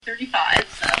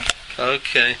35, so.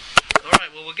 Okay. All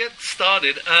right, well, we'll get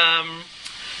started.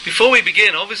 Before we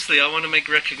begin, obviously, I want to make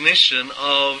recognition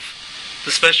of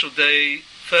the special day.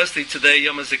 Firstly, today,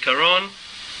 Yom Zikaron,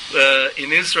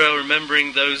 in Israel,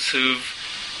 remembering those who've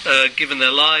given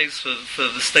their lives for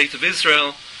the state of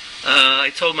Israel.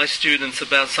 I told my students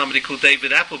about somebody called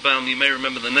David Applebaum. You may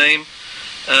remember the name.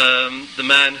 The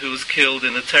man who was killed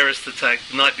in a terrorist attack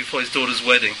the night before his daughter's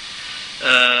wedding.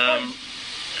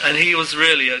 And he was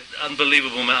really an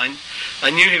unbelievable man.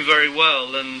 I knew him very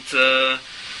well, and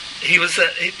he was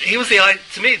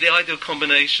to me the ideal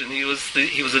combination. He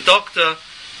was a doctor,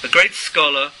 a great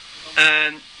scholar,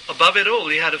 and above it all,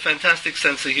 he had a fantastic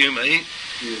sense of humor.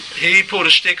 He pulled a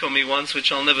shtick on me once,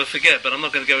 which I'll never forget, but I'm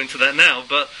not going to go into that now.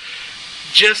 But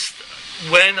just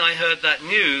when I heard that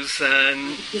news,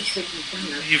 and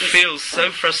you feel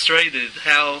so frustrated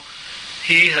how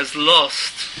he has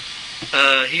lost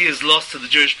to the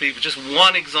Jewish people, just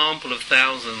one example of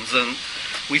thousands, and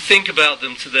we think about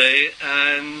them today.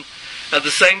 And at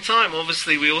the same time,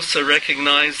 obviously, we also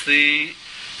recognize the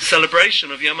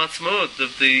celebration of Yom Atzmaut,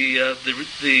 of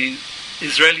the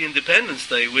Israeli Independence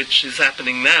Day, which is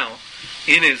happening now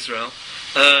in Israel.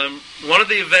 One of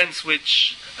the events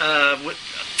which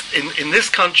in this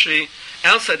country,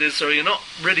 outside Israel, you're not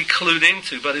really clued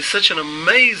into, but it's such an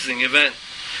amazing event.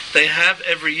 They have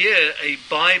every year a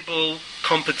Bible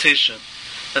competition.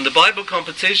 And the Bible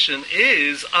competition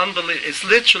is unbelievable. It's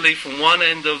literally from one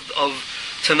end of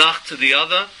Tanakh to the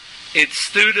other. It's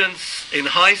students in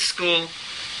high school,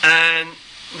 and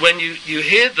when you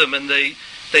hear them and they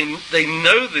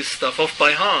know this stuff off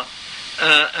by heart,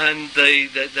 and they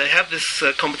have this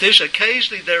competition.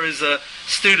 Occasionally there is a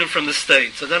student from the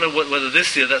States. I don't know whether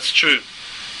this year that's true,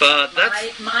 but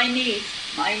that's...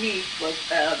 My niece was,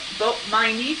 both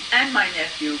my niece and my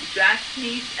nephew, Jack's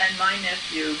niece and my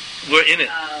nephew were in it.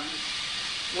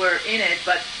 Were in it,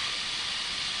 but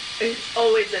it's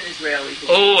always an Israeli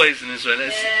group. Always an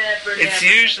Israeli. It's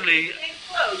usually... They came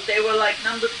close. They were like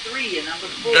number 3 and number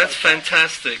 4. That's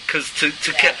fantastic, because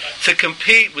to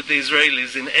compete with the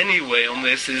Israelis in any way on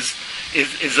this is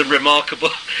a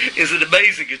remarkable, is an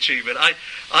amazing achievement. I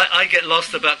get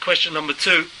lost about question number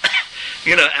 2.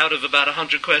 Out of about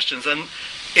 100 questions, and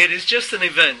it is just an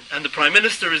event, and the Prime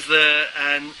Minister is there,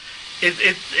 and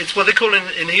it's what they call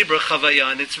in Hebrew chavaya,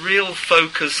 and it's real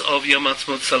focus of Yom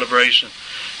Atzmaut celebration.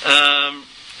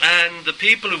 And the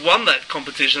people who won that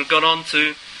competition have gone on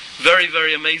to very,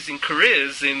 very amazing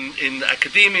careers in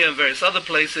academia and various other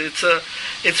places.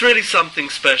 It's really something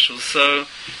special. So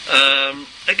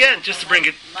again, just to bring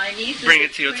it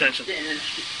to your attention.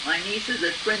 My niece is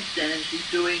at Princeton, and she's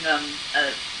doing a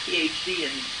PhD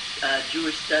in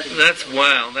Jewish studies. That's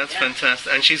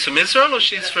fantastic. And she's from Israel, or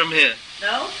she's from here?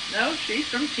 No, she's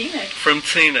from Teaneck. From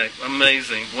Teaneck,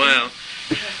 amazing. Wow.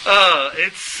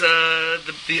 It's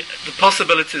the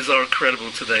possibilities are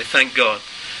incredible today. Thank God.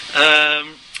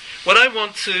 What I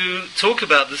want to talk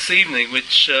about this evening,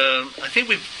 which I think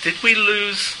we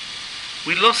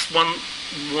lost one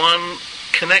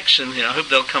connection here. I hope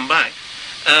they'll come back.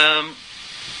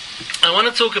 I want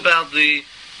to talk about the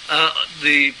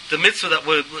mitzvah that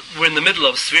we're in the middle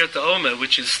of, Sefirat Haomer,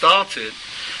 which is started.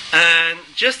 And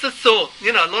just the thought,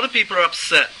 a lot of people are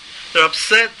upset. They're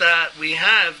upset that we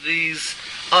have these,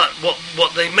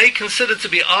 what they may consider to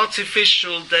be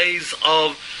artificial days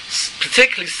of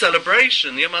particularly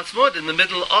celebration, Yom Atzmaut, in the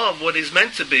middle of what is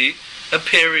meant to be a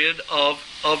period of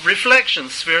reflection,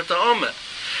 Sefirat Haomer.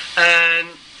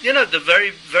 And the very,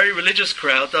 very religious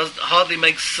crowd hardly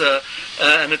makes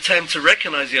an attempt to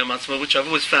recognize Yom Atzmaut, which I've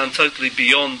always found totally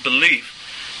beyond belief,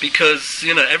 because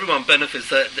everyone benefits.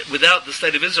 That without the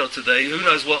state of Israel today, who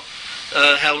knows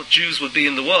how Jews would be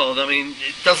in the world. I mean,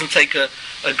 it doesn't take a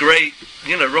great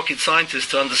rocket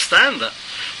scientist to understand that.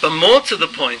 But more to the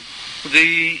point,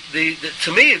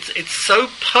 to me it's so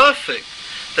perfect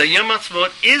that Yom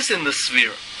Atzmaut is in the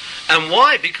Sefirah. And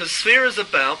why? Because Sefirah is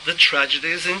about the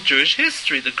tragedies in Jewish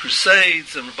history, the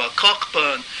Crusades and Bar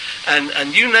Kokhba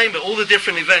and you name it, all the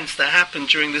different events that happened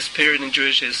during this period in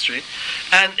Jewish history.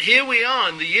 And here we are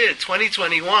in the year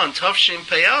 2021, Tafshin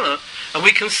Pei Aleph, and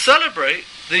we can celebrate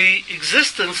the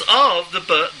existence of the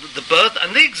birth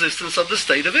and the existence of the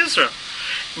state of Israel.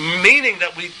 Meaning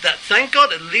that thank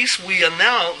God, at least we are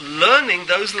now learning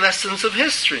those lessons of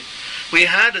history. We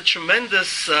had a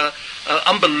tremendous,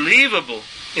 unbelievable,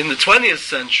 in the 20th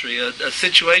century, a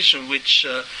situation which,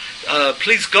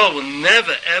 please God, will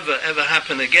never, ever, ever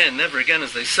happen again. Never again,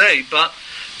 as they say. But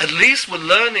at least we're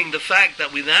learning the fact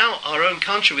that without our own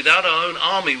country, without our own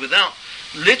army, without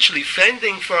literally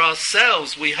fending for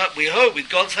ourselves, we hope, with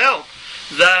God's help,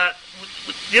 that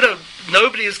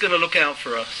nobody is going to look out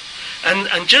for us.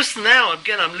 And just now,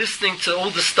 again, I'm listening to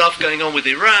all the stuff going on with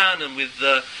Iran and with,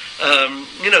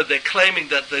 they're claiming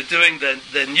that they're doing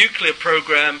their nuclear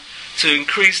program to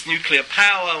increase nuclear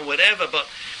power and whatever. But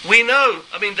we know,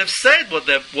 they've said what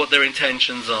their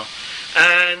intentions are.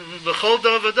 And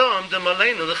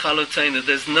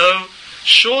there's no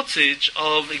shortage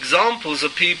of examples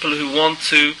of people who want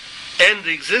to end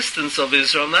the existence of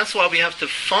Israel, and that's why we have to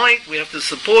fight, we have to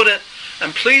support it,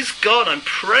 and please God, I'm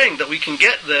praying that we can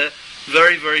get there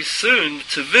very, very soon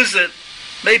to visit,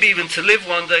 maybe even to live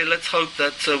one day. Let's hope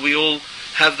that we all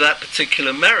have that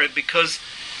particular merit, because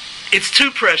it's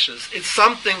too precious. It's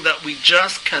something that we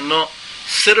just cannot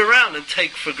sit around and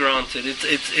take for granted.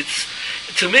 It's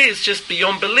to me, it's just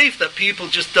beyond belief that people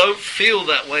just don't feel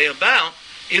that way about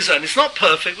Israel. And it's not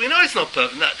perfect. We know it's not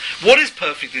perfect. What is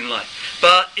perfect in life?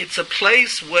 But it's a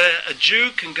place where a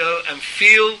Jew can go and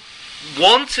feel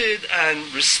wanted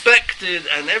and respected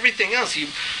and everything else.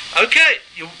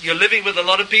 You're living with a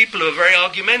lot of people who are very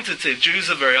argumentative. Jews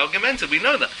are very argumentative. We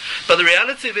know that. But the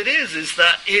reality of it is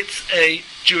that it's a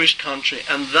Jewish country,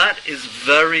 and that is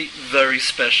very, very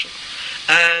special.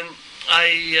 And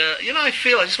I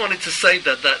feel, I just wanted to say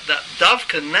that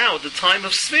Davka now, at the time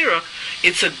of Sefira,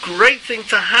 it's a great thing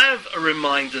to have a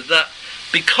reminder that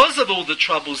because of all the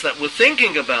troubles that we're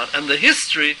thinking about and the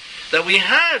history, that we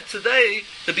have today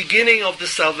the beginning of the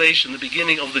salvation, the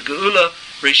beginning of the Geula,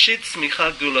 Reshit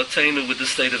Smicha Geulatenu, with the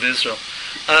state of Israel.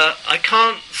 I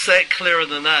can't say it clearer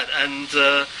than that, and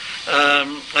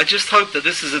I just hope that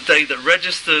this is a day that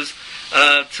registers.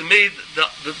 To me,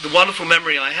 the wonderful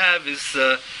memory I have is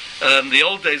the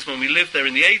old days when we lived there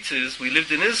in the 80s, we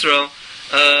lived in Israel,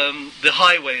 the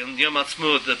highway on Yom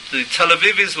Atzmaut, that the Tel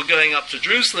Avivis were going up to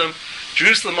Jerusalem,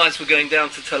 Jerusalemites were going down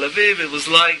to Tel Aviv. It was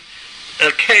like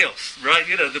chaos, right?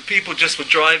 The people just were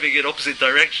driving in opposite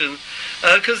directions,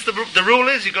 because the rule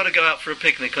is you've got to go out for a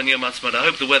picnic on Yom Atzmaut. I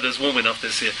hope the weather's warm enough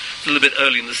this year. It's a little bit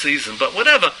early in the season, but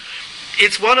whatever.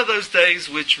 It's one of those days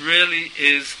which really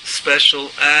is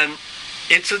special, and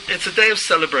it's a day of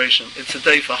celebration. It's a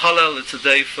day for Hallel. It's a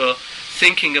day for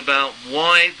thinking about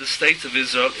why the state of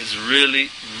Israel is really,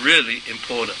 really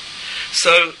important.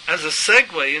 So, as a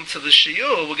segue into the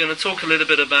Shiur, we're going to talk a little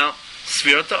bit about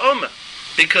Sefirat Haomer,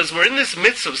 because we're in this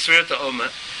midst of Sefirat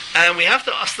Haomer, and we have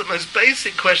to ask the most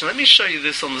basic question. Let me show you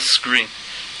this on the screen.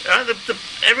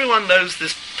 Everyone knows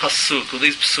this pasuk, or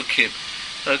these psukim.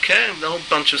 Okay, a whole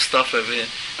bunch of stuff over here.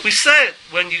 We said,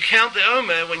 when you count the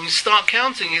Omer, when you start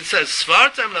counting, it says,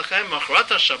 Svartem lachem machrat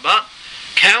Shabbat,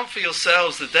 count for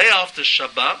yourselves the day after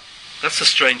Shabbat. That's a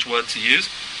strange word to use.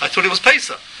 I thought it was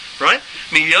Pesach, right?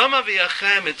 Miyom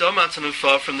aviyachem edom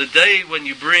atanufa, from the day when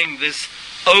you bring this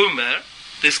Omer,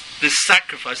 this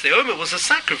sacrifice. The Omer was a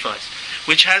sacrifice,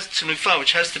 which has tenufa,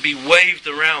 which has to be waved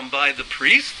around by the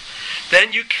priest.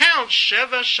 Then you count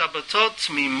Sheva Shabbatot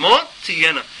Tmimot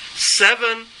Tiyena.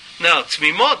 7. Now,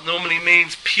 Tmimot normally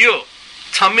means pure.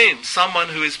 Tamim, someone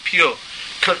who is pure.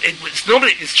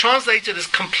 It's translated as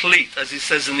complete, as it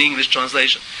says in the English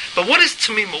translation. But what is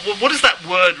Tmimot? What does that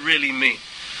word really mean?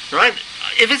 Right?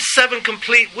 If it's 7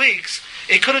 complete weeks,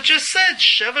 it could have just said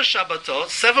Sheva Shabbatot,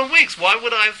 7 weeks. Why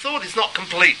would I have thought it's not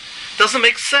complete? Doesn't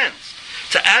make sense.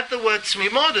 To add the word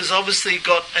Tmimot has obviously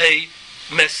got a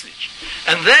message.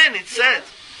 And then it says,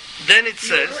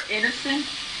 Pure, innocent.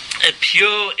 A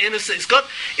pure, innocent.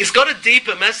 It's got a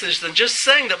deeper message than just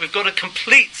saying that we've got to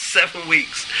complete 7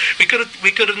 weeks. We could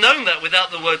have known that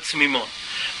without the word Tmimot.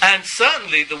 And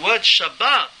certainly the word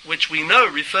Shabbat, which we know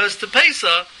refers to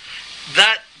Pesach,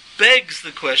 that begs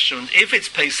the question: if it's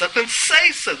Pesach, then say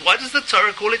so. Why does the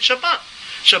Torah call it Shabbat?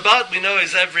 Shabbat, we know,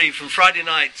 is from Friday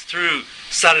night through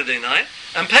Saturday night,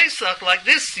 and Pesach, like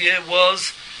this year,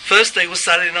 first day was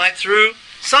Saturday night through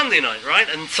Sunday night, right?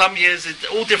 And some years, it's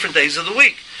all different days of the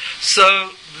week.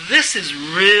 So this is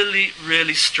really,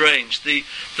 really strange. The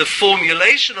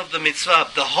formulation of the mitzvah,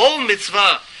 the whole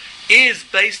mitzvah, is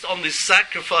based on this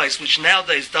sacrifice, which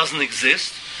nowadays doesn't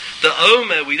exist. The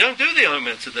Omer, we don't do the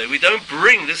Omer today. We don't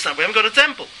bring this up. We haven't got a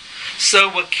temple. So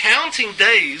we're counting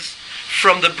days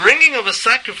from the bringing of a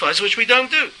sacrifice, which we don't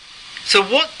do. So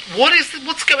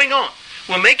what's going on?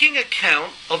 We're making a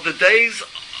count of the days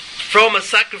from a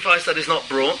sacrifice that is not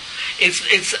brought. It's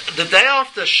the day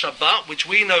after Shabbat, which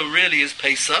we know really is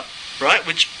Pesach, right?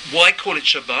 Why call it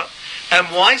Shabbat? And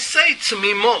why say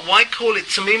Tamimot? Why call it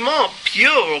Tamimot,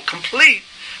 pure or complete,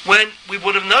 when we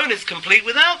would have known it's complete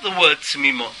without the word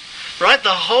Tamimot? Right? The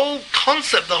whole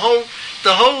concept, the whole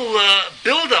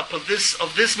build-up of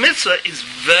this mitzvah is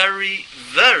very,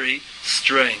 very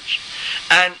strange.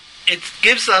 And it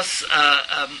gives us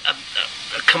a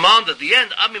command at the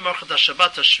end,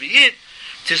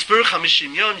 Tisperu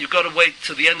Chamishim Yom, you've got to wait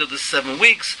till the end of the 7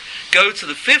 weeks. Go to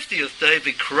the 50th day,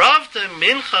 V'kravtem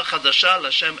mincha chadasha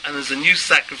l'Hashem, and there's a new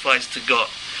sacrifice to God.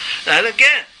 And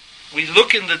again, we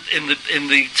look in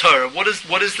the Torah. What is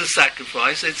the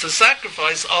sacrifice? It's a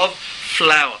sacrifice of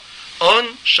flour.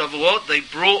 On Shavuot, they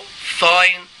brought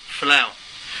fine flour.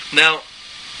 Now,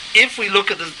 if we look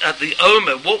at the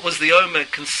Omer, what was the Omer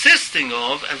consisting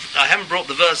of? And I haven't brought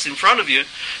the verse in front of you,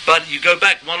 but you go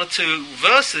back 1 or 2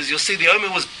 verses, you'll see the Omer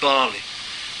was barley.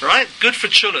 Right? Good for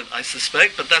children, I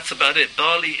suspect, but that's about it.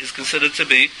 Barley is considered to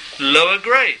be lower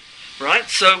grade. Right?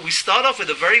 So we start off with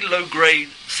a very low grade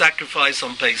sacrifice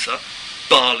on Pesach,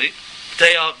 barley,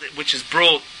 which is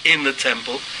brought in the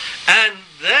temple, and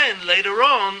then later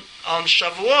on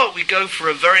Shavuot, we go for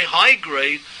a very high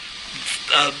grade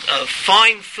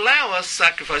fine flour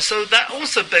sacrifice. So that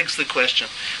also begs the question: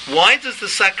 why does the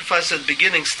sacrifice at the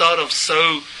beginning start off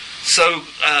so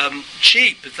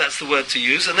cheap, if that's the word to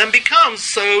use, and then becomes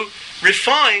so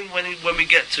refined when we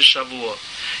get to Shavuot?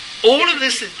 All of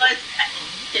this is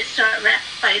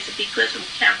because we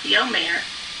count the Omer,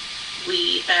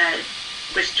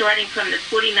 we're starting from the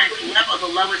 49th level,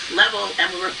 the lowest level,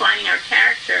 and we're refining our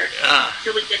character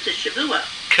until we get to Shavuot.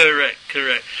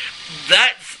 Correct.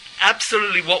 That's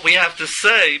absolutely what we have to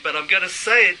say, but I'm going to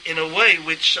say it in a way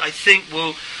which I think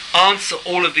will answer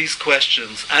all of these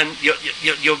questions. And you're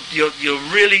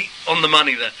really on the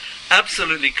money there.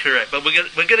 Absolutely correct. But we're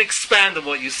going to expand on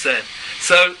what you said.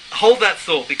 So hold that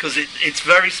thought, because it's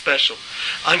very special.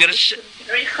 I'm going to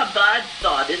very Chabad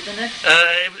thought, isn't it?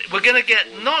 We're going to get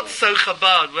not so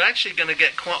Chabad. We're actually going to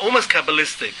get quite, almost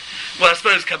Kabbalistic. Well, I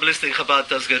suppose Kabbalistic and Chabad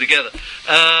does go together.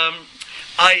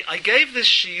 I gave this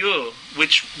shiur,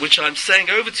 which I'm saying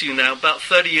over to you now, about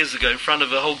 30 years ago in front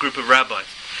of a whole group of rabbis.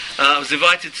 I was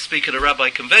invited to speak at a rabbi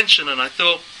convention, and I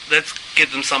thought, let's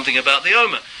give them something about the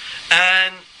Omer.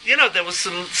 And there was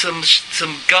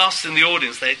some gasps in the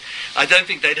audience. I don't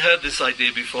think they'd heard this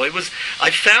idea before. I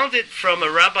found it from a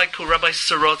rabbi called Rabbi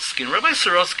Sorotzkin. Rabbi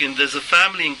Sorotzkin, there's a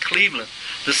family in Cleveland.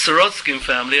 The Sorotzkin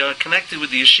family are connected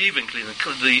with the yeshiva in Cleveland,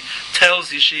 the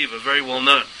Telz yeshiva, very well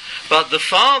known. But the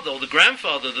father, or the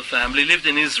grandfather of the family, lived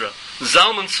in Israel.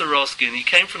 Zalman Sorotzkin. He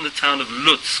came from the town of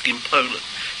Lutzk in Poland.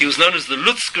 He was known as the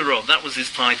Lutzker Rav. That was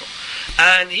his title.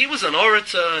 And he was an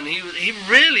orator, and he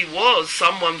really was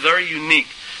someone very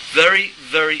unique. Very,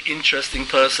 very interesting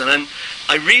person. And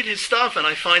I read his stuff and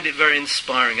I find it very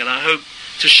inspiring. And I hope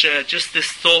to share just this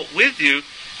thought with you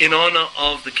in honor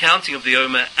of the counting of the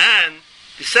Omer, and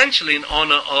essentially in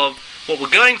honor of what we're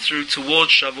going through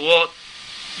towards Shavuot,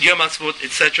 Yom Atzmaut,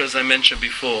 etc., as I mentioned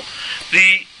before.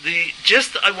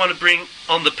 I want to bring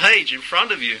on the page in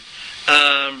front of you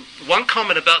one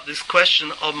comment about this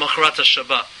question of Macharat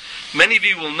HaShabbat. Many of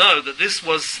you will know that this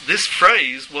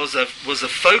phrase was a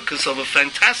focus of a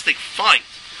fantastic fight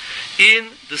in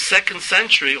the 2nd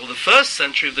century or the 1st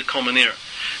century of the Common Era.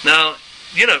 Now,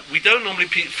 we don't normally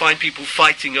find people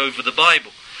fighting over the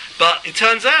Bible, but it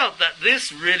turns out that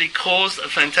this really caused a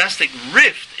fantastic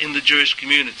rift in the Jewish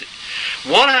community.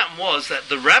 What happened was that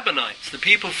the rabbinites, the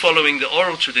people following the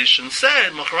oral tradition,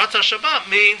 said Macharat HaShabbat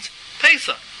means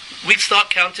Pesach. We'd start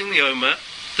counting the Omer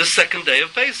the 2nd day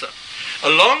of Pesach.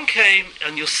 Along came,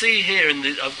 and you'll see here,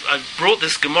 I've brought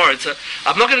this Gemara.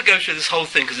 I'm not going to go through this whole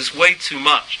thing because it's way too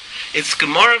much. It's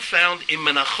Gemara found in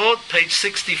Menachot, page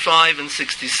 65 and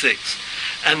 66.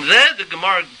 And there the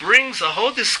Gemara brings a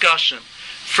whole discussion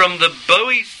from the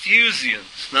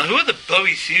Boethusians. Now, who are the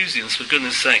Boethusians, for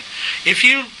goodness sake? If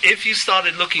you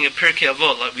started looking at Pirkei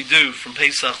Avot, like we do from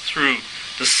Pesach through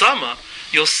the summer,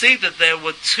 you'll see that there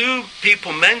were 2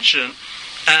 people mentioned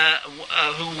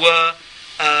who were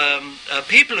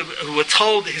people who were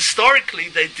told historically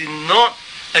they did not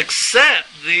accept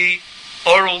the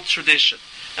oral tradition.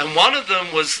 And one of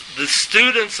them was the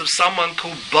students of someone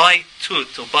called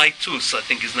Baitut, or Baitus, I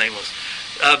think his name was,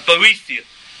 Boethia,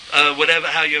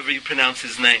 however you pronounce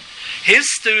his name.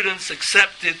 His students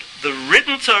accepted the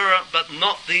written Torah, but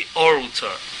not the oral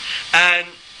Torah. And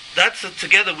that's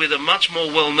together with a much more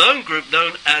well-known group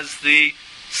known as the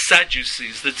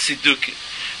Sadducees, the Tzidukim.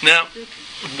 Now,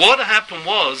 what happened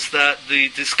was that the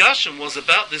discussion was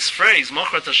about this phrase,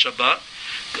 Macharat HaShabbat.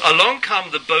 Along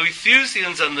come the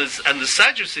Boethusians and the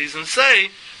Sadducees and say,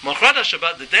 Macharat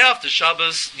HaShabbat, the day after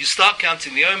Shabbos, you start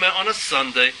counting the Omer on a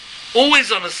Sunday,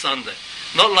 always on a Sunday.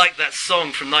 Not like that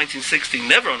song from 1960,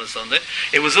 Never on a Sunday.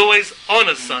 It was always on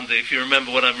a Sunday, if you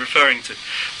remember what I'm referring to.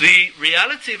 The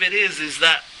reality of it is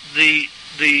that the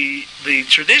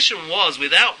tradition was,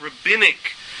 without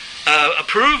rabbinic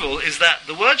approval, is that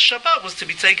the word Shabbat was to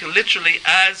be taken literally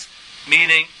as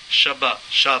meaning Shabbat,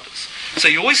 Shabbos. So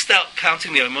you always start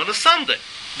counting the Omer on a Sunday.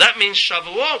 that means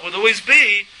Shavuot would always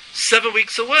be 7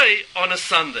 weeks away on a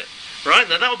Sunday. Right?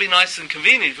 Now that would be nice and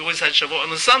convenient if you always had Shavuot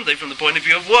on a Sunday from the point of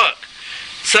view of work.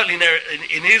 Certainly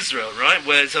in Israel, right,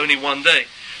 where it's only one day.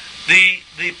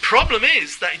 The problem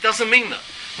is that it doesn't mean that.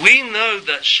 We know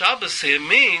that Shabbos here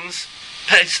means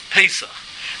Pesach.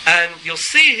 And you'll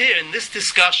see here in this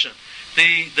discussion,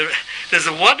 there's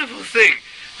a wonderful thing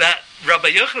that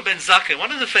Rabbi Yochanan ben Zakkai,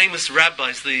 one of the famous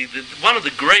rabbis, one of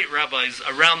the great rabbis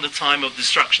around the time of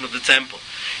destruction of the temple,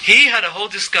 he had a whole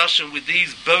discussion with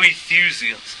these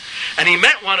Boethusians. And he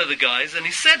met one of the guys and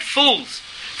he said, "Fools,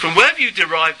 from where have you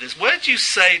derived this? Where do you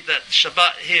say that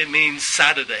Shabbat here means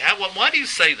Saturday? Why do you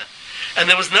say that?" And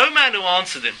there was no man who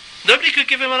answered him. Nobody could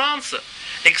give him an answer,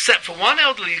 except for one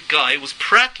elderly guy who was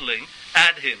prattling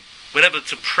at him. Whatever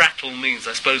to prattle means,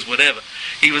 I suppose, whatever.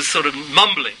 He was sort of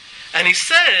mumbling. And he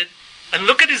said, and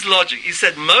look at his logic, he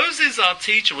said, Moses, our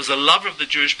teacher, was a lover of the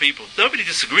Jewish people. Nobody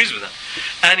disagrees with that.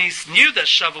 And he knew that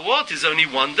Shavuot is only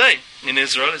one day. In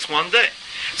Israel, it's one day.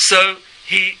 So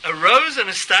he arose and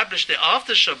established it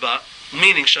after Shabbat,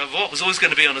 meaning Shavuot was always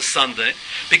going to be on a Sunday,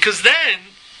 because then,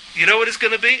 you know what it's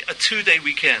going to be? A 2-day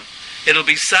weekend. It'll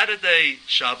be Saturday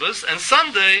Shabbos and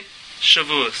Sunday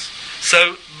Shavuos.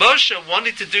 So Moshe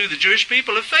wanted to do the Jewish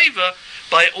people a favor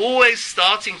by always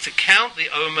starting to count the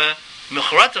Omer,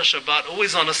 Mechorat HaShabbat,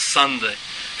 always on a Sunday,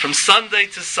 from Sunday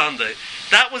to Sunday.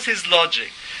 That was his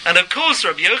logic. And of course,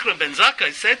 Rabbi Yochanan ben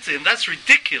Zakkai said to him, "That's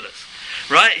ridiculous."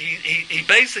 Right? He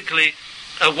basically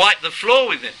wiped the floor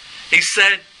with him. He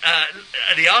said,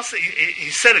 and he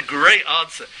said a great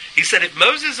answer. He said, "If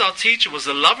Moses, our teacher, was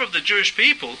a lover of the Jewish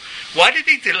people, why did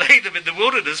he delay them in the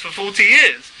wilderness for 40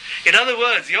 years? In other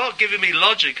words, you're giving me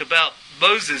logic about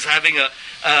Moses having a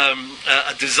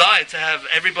desire to have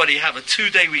everybody have a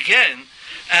 2-day weekend,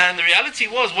 and the reality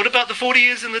was, what about the 40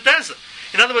 years in the desert?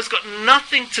 In other words, got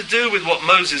nothing to do with what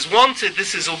Moses wanted.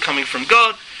 This is all coming from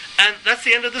God, and that's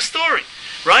the end of the story."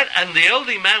 Right? And the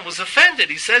elderly man was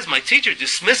offended. He says, "My teacher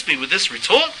dismissed me with this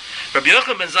retort." Rabbi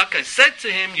Yochanan ben Zakkai said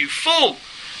to him, "You fool!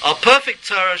 Our perfect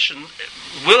Torah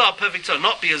will our perfect Torah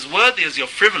not be as worthy as your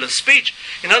frivolous speech?"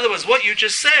 In other words, what you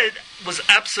just said was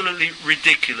absolutely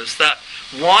ridiculous. That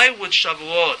why would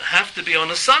Shavuot have to be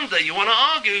on a Sunday? You want to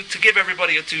argue to give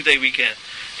everybody a 2-day weekend.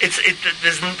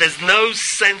 There's no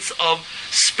sense of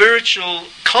spiritual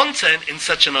content in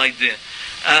such an idea.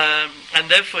 And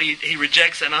therefore he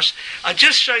rejects it. And I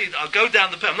just show you, I'll go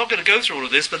down the path. I'm not going to go through all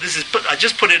of this, but I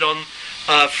just put it on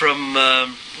from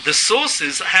the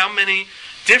sources, how many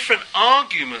different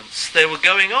arguments there were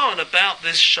going on about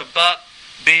this Shabbat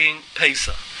being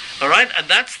Pesach. Alright? And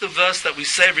that's the verse that we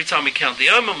say every time we count the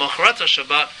Omer, Mechorat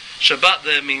HaShabbat. Shabbat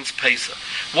there means Pesach.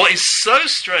 What is so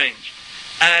strange,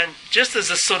 and just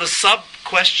as a sort of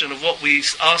sub-question of what we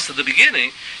asked at the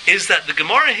beginning, is that the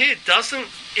Gemara here doesn't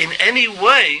in any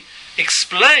way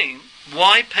explain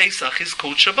why Pesach is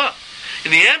called Shabbat.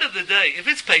 In the end of the day, if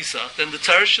it's Pesach, then the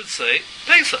Torah should say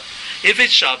Pesach. If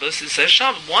it's Shabbos, it says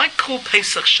Shabbat. Why call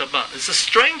Pesach Shabbat? It's a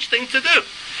strange thing to do.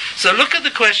 So look at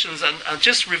the questions, and I'll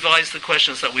just revise the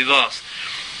questions that we've asked.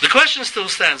 The question still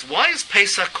stands. Why is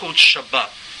Pesach called Shabbat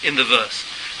in the verse?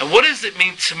 And what does it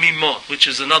mean to Mimot, which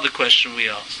is another question we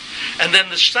asked. And then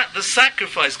the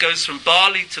sacrifice goes from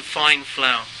barley to fine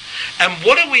flour. And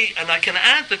and I can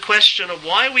add the question of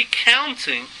why are we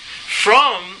counting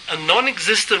from a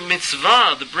non-existent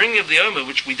mitzvah, the bringing of the Omer,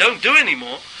 which we don't do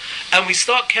anymore, and we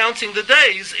start counting the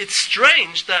days. It's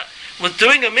strange that we're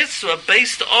doing a mitzvah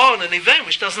based on an event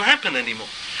which doesn't happen anymore.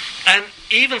 And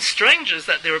even stranger is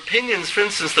that their opinions, for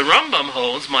instance, the Rambam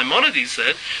holds, Maimonides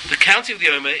said, the counting of the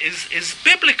Omer is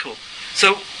biblical.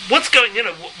 So what's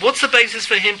the basis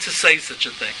for him to say such a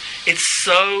thing? It's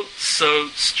so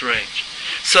strange.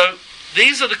 So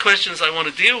these are the questions I want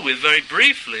to deal with very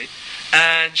briefly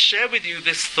and share with you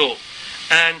this thought.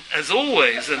 And as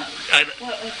always,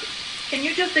 can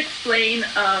you just explain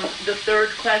the third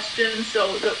question?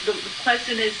 So the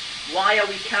question is, why are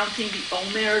we counting the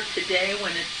Omer today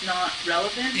when it's not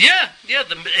relevant? Yeah.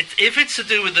 If it's to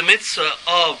do with the mitzvah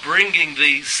of bringing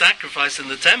the sacrifice in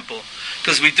the temple,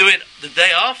 because we do it the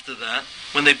day after that,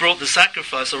 when they brought the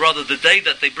sacrifice, or rather the day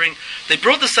that they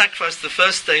brought the sacrifice the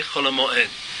first day, Chol HaMoed,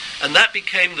 and that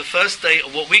became the first day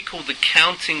of what we call the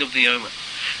counting of the Omer.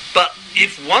 But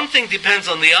if one thing depends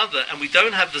on the other, and we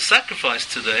don't have the sacrifice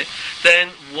today, then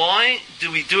why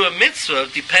do we do a mitzvah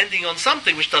depending on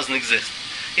something which doesn't exist?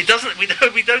 It doesn't. We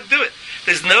don't do it.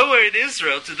 There's nowhere in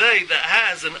Israel today that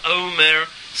has an Omer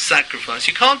sacrifice.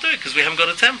 You can't do it because we haven't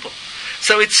got a temple.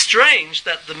 So it's strange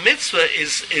that the mitzvah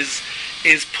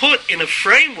is put in a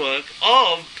framework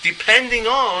of depending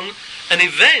on an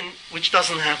event which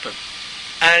doesn't happen.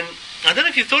 And I don't know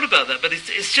if you thought about that, but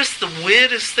it's just the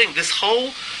weirdest thing. This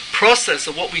whole process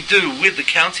of what we do with the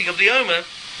counting of the Omer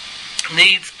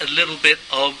needs a little bit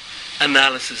of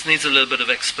analysis, needs a little bit of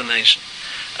explanation.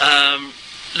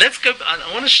 Let's go.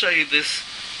 I want to show you this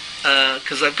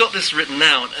because I've got this written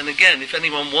out. And again, if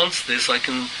anyone wants this, I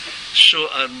can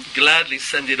gladly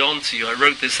send it on to you. I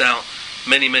wrote this out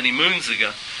many, many moons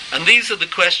ago. And these are the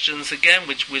questions, again,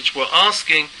 which we're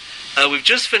asking. We've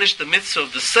just finished the mitzvah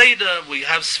of the Seder. We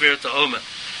have Sefirat Haomer.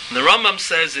 And the Rambam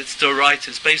says it's d'oraita,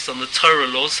 it's based on the Torah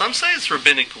law. Some say it's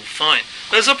rabbinical. Fine.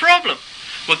 There's a problem.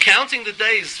 We're counting the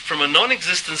days from a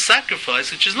non-existent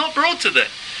sacrifice, which is not brought today.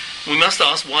 We must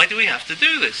ask, why do we have to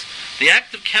do this? The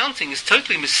act of counting is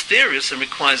totally mysterious and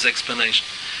requires explanation.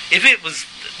 If it was,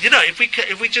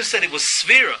 if we just said it was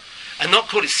Sefira and not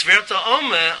called it Sefirat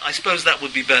Haomer, I suppose that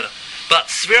would be better. But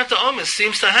Sefirat Haomer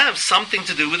seems to have something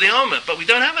to do with the Omer, but we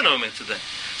don't have an Omer today.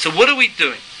 So what are we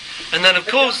doing? And then, of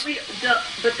course...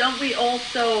 Don't we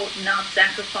also not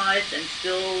sacrifice and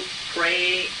still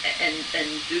pray and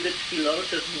do the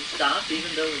tefillot of Musaf, even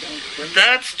though we don't pray?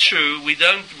 That's true. We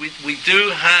do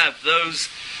have those,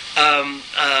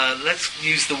 let's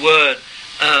use the word,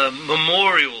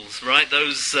 memorials, right?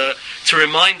 Those, to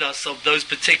remind us of those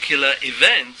particular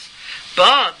events.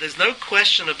 But there's no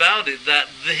question about it that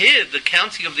here, the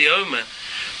counting of the Omer,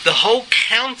 the whole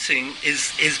counting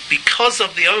is because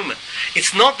of the Omer.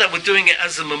 It's not that we're doing it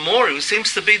as a memorial. It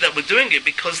seems to be that we're doing it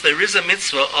because there is a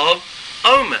mitzvah of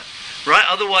Omer, right?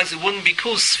 Otherwise it wouldn't be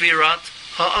called Sefirat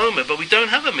Haomer, but we don't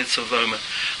have a mitzvah of Omer.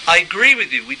 I agree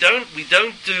with you. We don't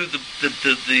do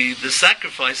the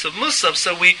sacrifice of Musaf,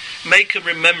 so we make a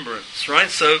remembrance, right?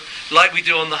 So, like we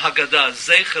do on the Haggadah,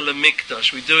 Zecher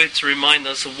LeMikdash, we do it to remind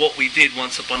us of what we did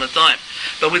once upon a time.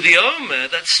 But with the Omer,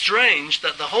 that's strange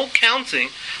that the whole counting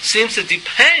seems to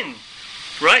depend,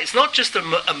 right? It's not just a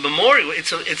memorial;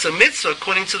 it's a mitzvah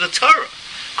according to the Torah,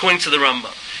 according to the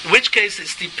Rambam. In which case,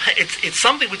 it's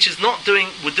something which is not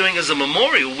we're doing as a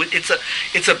memorial. It's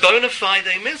a bona fide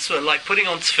mitzvah, like putting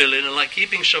on tefillin and like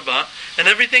keeping Shabbat and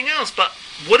everything else. But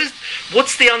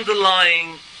what's the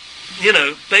underlying,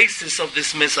 basis of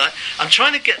this mitzvah? I'm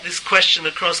trying to get this question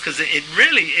across because it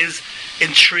really is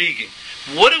intriguing.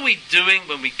 What are we doing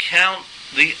when we count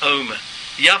the Omer?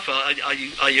 Yafa,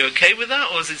 are you okay with that,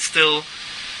 or is it still?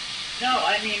 No,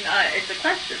 I mean it's a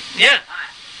question. Yeah.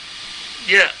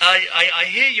 Yeah, I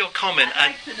hear your comment. I'd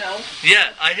like to know.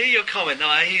 Yeah, I hear your comment. No,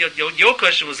 I hear your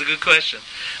question was a good question.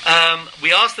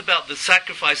 We asked about the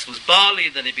sacrifice was barley,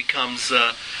 then it becomes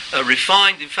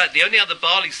refined. In fact, the only other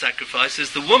barley sacrifice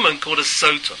is the woman called a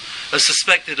sota, a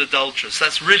suspected adulteress.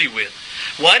 That's really weird.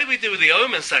 Why do we do the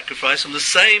Omer sacrifice from the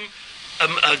same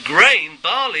grain,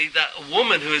 barley, that a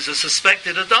woman who is a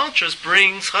suspected adulteress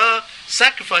brings her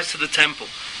sacrifice to the temple?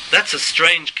 That's a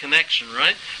strange connection,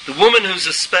 right? The woman who's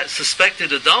a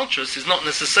suspected adulteress is not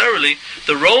necessarily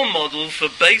the role model for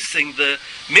basing the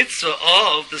mitzvah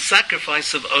of the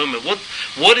sacrifice of Omer.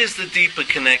 What is the deeper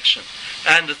connection?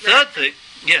 And the third thing,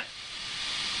 yeah.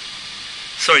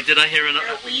 Sorry, did I hear another?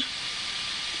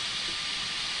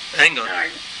 Hang on.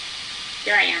 Sorry.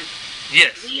 There I am.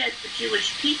 Yes. We as the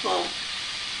Jewish people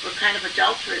were kind of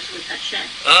adulterous with Hashem.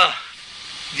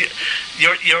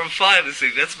 You're on fire this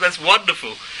evening. That's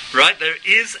wonderful, right? There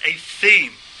is a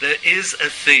theme. There is a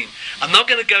theme. I'm not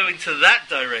going to go into that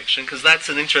direction because that's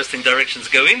an interesting direction to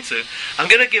go into. I'm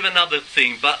going to give another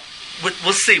theme, but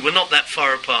we'll see. We're not that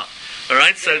far apart. All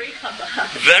right. So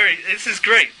This is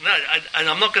great. No, and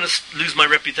I'm not going to lose my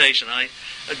reputation.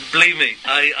 Believe me.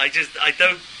 I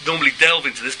don't normally delve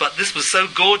into this, but this was so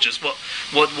gorgeous. What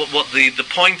the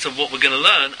point of what we're going to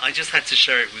learn? I just had to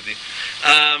share it with you.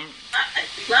 I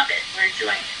love it. We're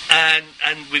enjoying it.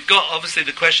 And we've got obviously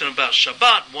the question about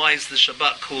Shabbat. Why is the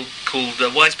Shabbat called?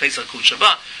 Why is Pesach called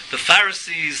Shabbat? The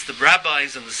Pharisees, the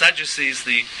rabbis, and the Sadducees,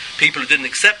 the people who didn't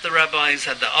accept the rabbis,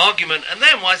 had that argument. And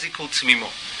then why is it called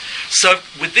Tzimimot? So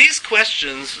with these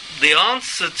questions, the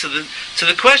answer to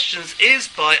the questions is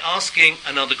by asking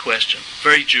another question.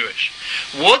 Very Jewish.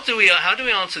 How do we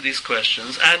answer these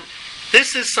questions? And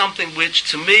this is something which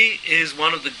to me is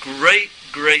one of the great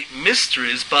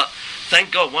mysteries, but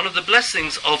thank God, one of the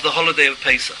blessings of the holiday of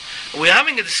Pesach. We're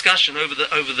having a discussion over the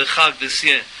Chag this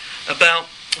year about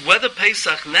whether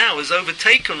Pesach now has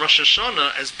overtaken Rosh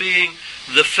Hashanah as being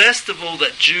the festival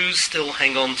that Jews still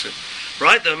hang on to.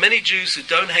 Right? There are many Jews who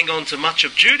don't hang on to much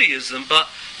of Judaism, but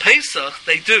Pesach,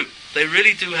 they do. They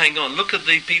really do hang on. Look at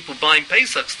the people buying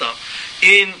Pesach stuff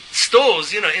in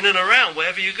stores, in and around,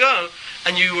 wherever you go,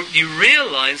 and you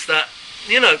realize that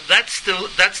that's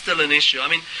still an issue. I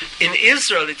mean, in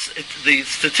Israel, the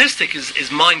statistic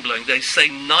is mind blowing. They say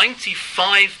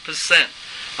 95%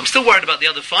 I'm still worried about the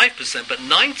other 5%, but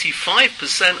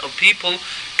 95% of people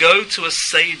go to a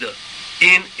Seder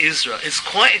in Israel. It's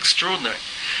quite extraordinary.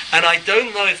 And I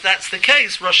don't know if that's the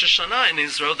case, Rosh Hashanah in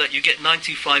Israel, that you get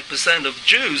 95% of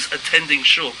Jews attending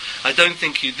shul. I don't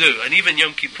think you do. And even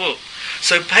Yom Kippur.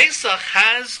 So Pesach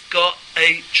has got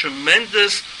a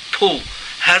tremendous pull,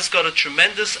 has got a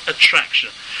tremendous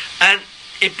attraction. And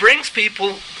it brings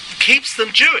people, keeps them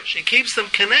Jewish, it keeps them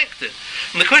connected.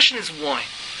 And the question is why?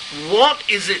 What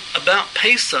is it about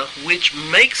Pesach which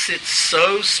makes it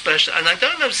so special? And I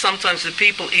don't know sometimes if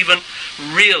people even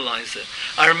realize it.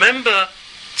 I remember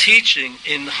teaching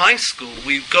in high school,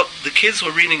 the kids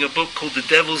were reading a book called The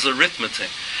Devil's Arithmetic.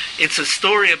 It's a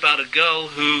story about a girl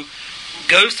who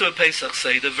goes to a Pesach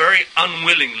Seder very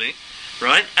unwillingly,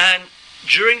 right? And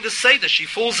during the Seder she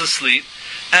falls asleep,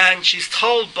 and she's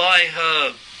told by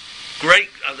her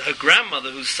grandmother,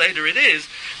 whose Seder it is,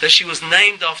 that she was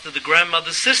named after the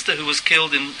grandmother's sister who was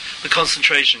killed in the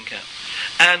concentration camp.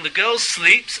 And the girl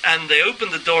sleeps, and they open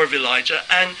the door of Elijah,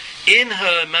 and in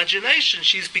her imagination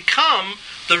she's become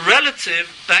the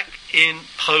relative back in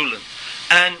Poland.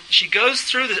 And she goes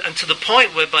through this, and to the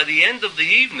point where by the end of the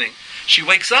evening she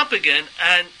wakes up again,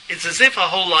 and it's as if her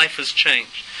whole life has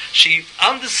changed. She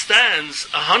understands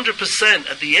 100%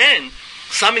 at the end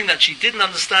something that she didn't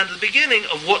understand at the beginning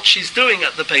of what she's doing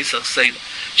at the Pesach Seder.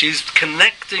 She's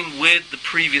connecting with the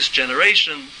previous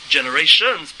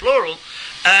generations, plural,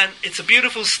 and it's a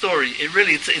beautiful story.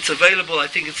 It's available. I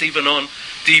think it's even on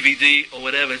DVD or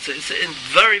whatever. It's a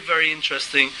very, very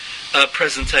interesting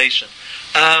presentation.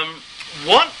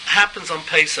 What happens on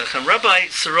Pesach? And Rabbi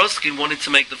Sorotzkin wanted to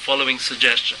make the following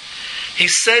suggestion. He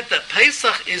said that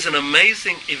Pesach is an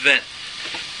amazing event.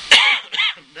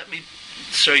 Let me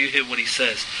show you here what he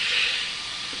says.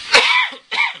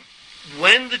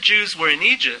 When the Jews were in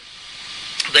Egypt,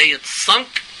 they had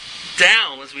sunk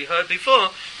down, as we heard before,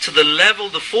 to the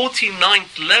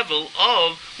 49th level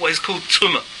of what is called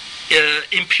tumah,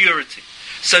 impurity.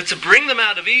 So to bring them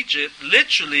out of Egypt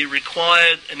literally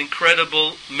required an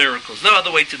incredible miracle. There's no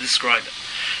other way to describe it.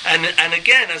 And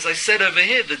again, as I said over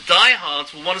here, the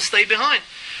diehards will want to stay behind.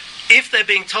 If they're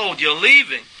being told you're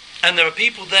leaving, and there are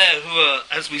people there who are,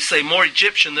 as we say, more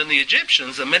Egyptian than the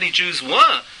Egyptians, and many Jews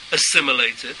were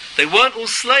assimilated. They weren't all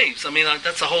slaves. I mean,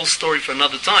 that's a whole story for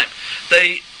another time.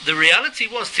 The reality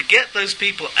was, to get those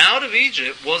people out of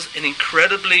Egypt was an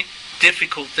incredibly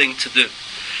difficult thing to do.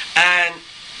 And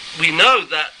we know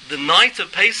that the night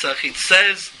of Pesach, it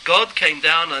says, God came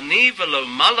down, ani velo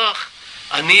malach,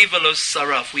 ani velo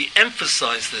saraf. We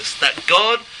emphasize this, that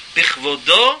God,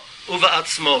 bichvodo uva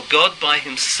atzmo, God by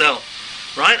himself.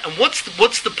 Right? And what's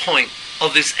the point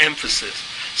of this emphasis?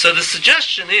 So the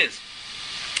suggestion is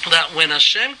that when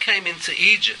Hashem came into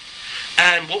Egypt,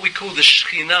 and what we call the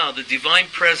Shekhinah, the divine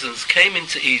presence, came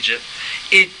into Egypt,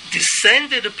 it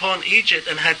descended upon Egypt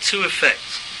and had two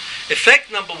effects.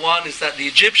 Effect number one is that the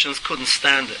Egyptians couldn't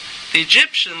stand it. The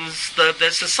Egyptians,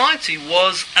 their society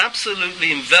was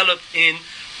absolutely enveloped in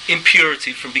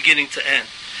impurity from beginning to end.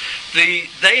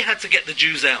 They had to get the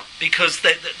Jews out, because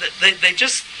they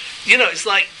just, it's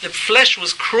like the flesh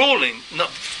was crawling,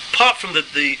 apart from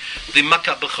the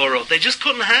Makat Bechorot. They just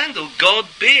couldn't handle God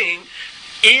being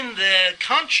in their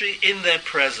country, in their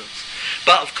presence.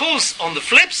 But of course, on the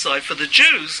flip side, for the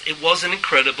Jews, it was an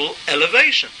incredible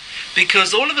elevation.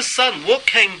 Because all of a sudden, what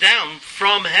came down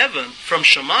from heaven, from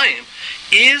Shemayim,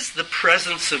 is the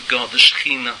presence of God, the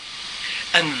Shekhinah.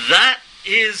 And that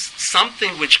is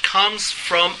something which comes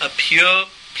from a pure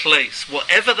place,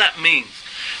 whatever that means.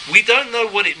 We don't know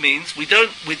what it means. We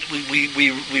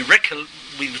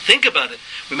think about it.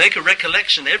 We make a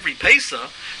recollection every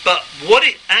Pesach, but what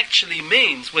it actually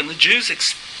means when the Jews,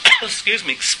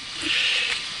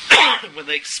 when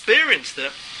they experienced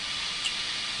it,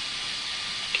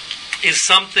 is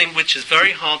something which is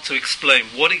very hard to explain.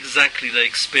 What exactly they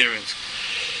experienced,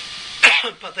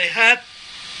 but they had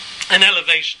an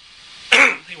elevation.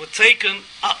 They were taken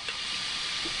up.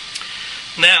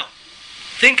 Now,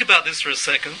 think about this for a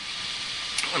second.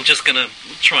 I'm just going to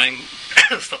try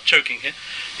and stop choking here.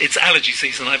 It's allergy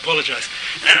season, I apologize.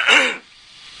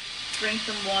 Drink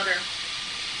some water.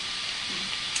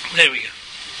 There we go.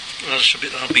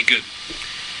 That'll be good.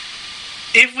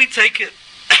 If we take it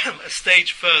a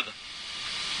stage further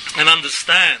and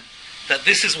understand that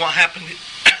this is what happened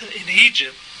in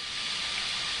Egypt,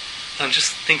 I'm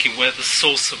just thinking where the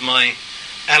source of my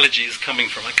allergy is coming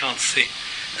from. I can't see.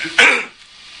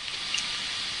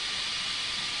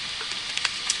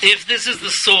 If this is the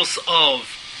source of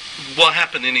what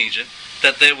happened in Egypt,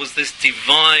 that there was this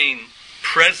divine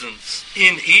presence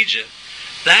in Egypt,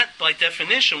 that by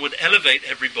definition would elevate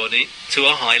everybody to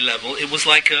a high level. It was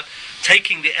like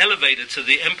taking the elevator to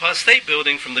the Empire State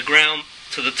Building from the ground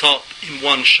to the top in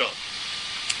one shot.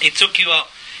 It took you up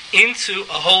into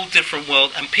a whole different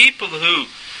world, and people who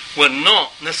were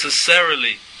not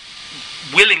necessarily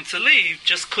willing to leave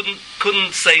just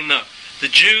couldn't say no. The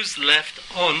Jews left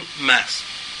en masse.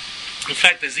 In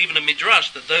fact, there's even a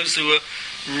midrash that those who were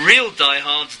real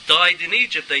diehards died in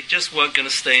Egypt. They just weren't going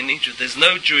to stay in Egypt. There's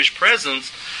no Jewish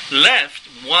presence left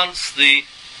once the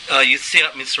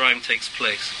Yetziat Mitzrayim takes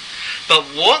place. But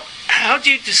how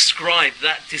do you describe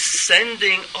that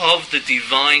descending of the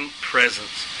divine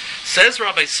presence? Says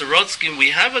Rabbi Sorotzkin, we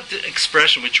have an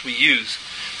expression which we use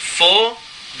for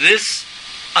this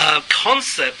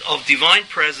concept of divine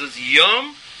presence,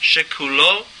 Yom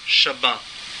Shekulo Shabbat.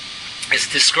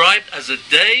 It's described as a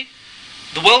day,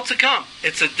 the world to come.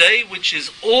 It's a day which is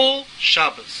all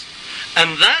Shabbos.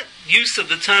 And that use of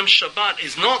the term Shabbat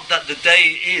is not that the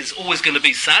day is always going to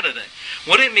be Saturday.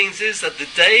 What it means is that the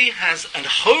day has a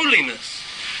holiness,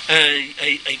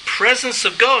 a presence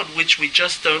of God which we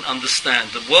just don't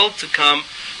understand. The world to come,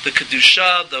 the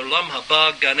Kedusha, the Olam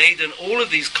Haba, Gan Eden, all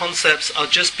of these concepts are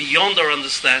just beyond our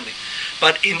understanding.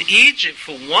 But in Egypt,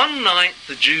 for one night,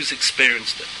 the Jews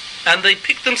experienced it. And they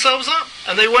picked themselves up,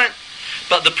 and they went.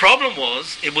 But the problem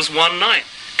was, it was one night.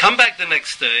 Come back the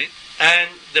next day, and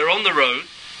they're on the road,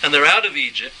 and they're out of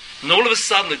Egypt, and all of a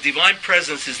sudden the divine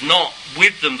presence is not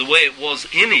with them the way it was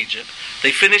in Egypt.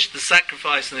 They finished the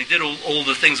sacrifice, and they did all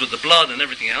the things with the blood and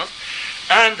everything else,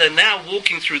 and they're now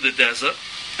walking through the desert,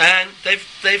 and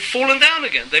they've fallen down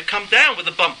again. They've come down with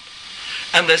a bump.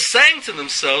 And they're saying to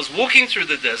themselves, walking through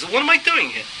the desert, what am I doing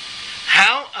here?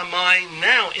 How am I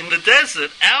now in the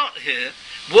desert, out here?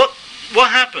 What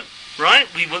happened? Right?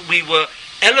 We were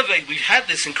elevated. We had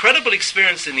this incredible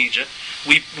experience in Egypt.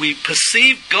 We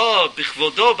perceived God,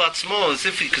 bichvodo b'atzmo, as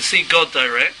if we could see God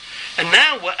direct. And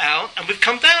now we're out, and we've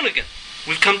come down again.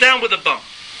 We've come down with a bump.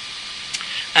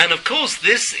 And of course,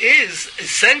 this is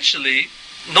essentially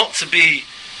not to be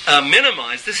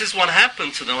minimized. This is what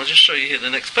happened to them. I'll just show you here the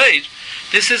next page.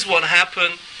 This is what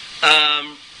happened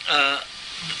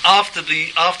after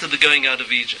the going out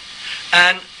of Egypt.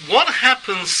 And what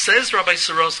happens, says Rabbi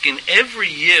Sorotzkin, every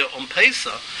year on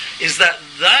Pesach, is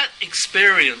that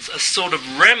experience, a sort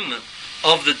of remnant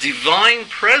of the divine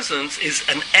presence, is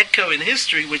an echo in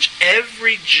history which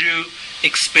every Jew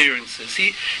experiences.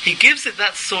 He gives it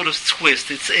that sort of twist.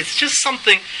 It's just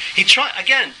something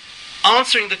again,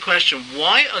 answering the question,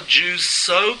 why are Jews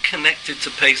so connected to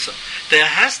Pesach? There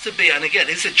has to be, and again,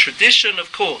 is it tradition?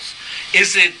 Of course.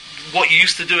 Is it what you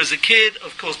used to do as a kid?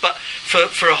 Of course. But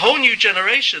for a whole new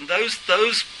generation, those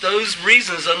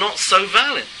reasons are not so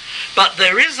valid. But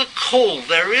there is a call,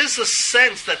 there is a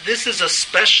sense that this is a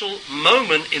special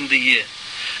moment in the year.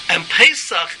 And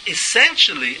Pesach,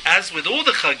 essentially, as with all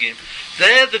the Chagim,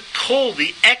 there the call,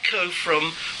 the echo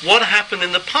from what happened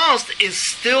in the past is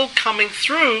still coming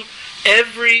through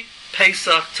every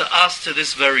Pesach to us to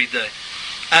this very day.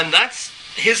 And that's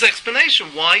his explanation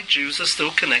why Jews are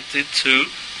still connected to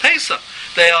Pesach.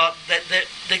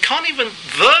 They can't even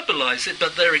verbalize it,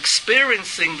 but they're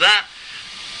experiencing that,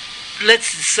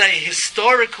 let's say,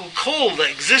 historical call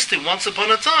that existed once upon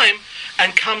a time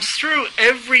and comes through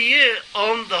every year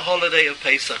on the holiday of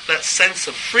Pesach. That sense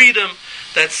of freedom,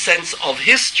 that sense of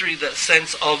history, that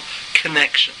sense of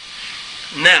connection.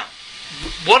 Now,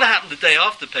 what happened the day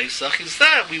after Pesach is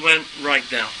that we went right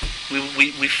down.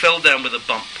 We fell down with a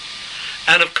bump.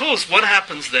 And of course, what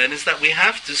happens then is that we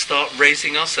have to start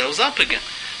raising ourselves up again.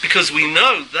 Because we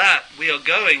know that we are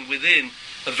going within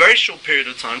a very short period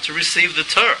of time to receive the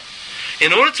Torah.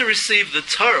 In order to receive the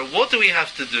Torah, what do we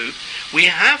have to do? We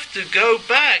have to go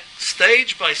back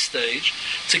stage by stage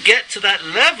to get to that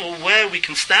level where we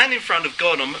can stand in front of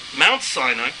God on Mount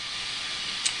Sinai,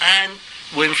 and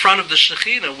we're in front of the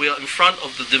Shekhinah, we are in front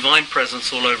of the divine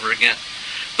presence all over again.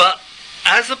 But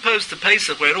as opposed to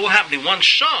Pesach, where it all happened in one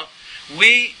shot,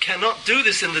 we cannot do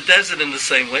this in the desert in the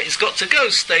same way. It's got to go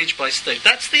stage by stage.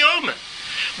 That's the omen.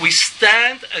 We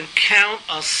stand and count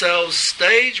ourselves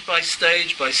stage by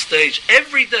stage by stage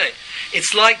every day.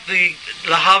 It's like the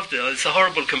Lahavdil. It's a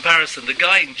horrible comparison. The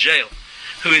guy in jail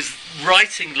who is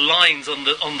writing lines on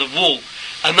the wall.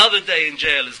 Another day in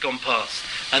jail has gone past.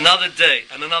 Another day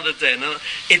and another day.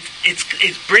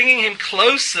 It's bringing him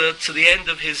closer to the end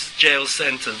of his jail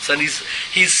sentence, and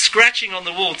he's scratching on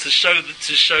the wall to show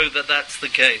that that's the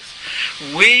case.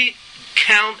 We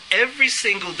count every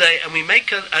single day, and we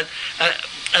make a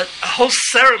whole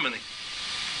ceremony,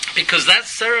 because that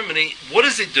ceremony, what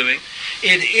is it doing?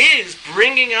 It is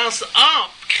bringing us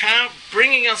up,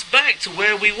 bringing us back to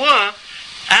where we were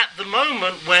at the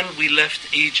moment when we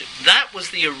left Egypt. That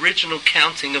was the original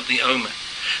counting of the Omer.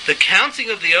 The counting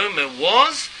of the Omer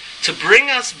was to bring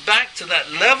us back to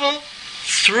that level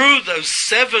through those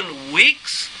 7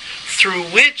 weeks, through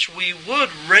which we would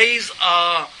raise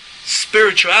our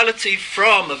spirituality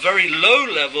from a very low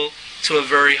level to a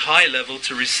very high level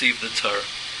to receive the Torah.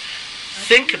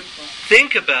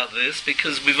 Think about this,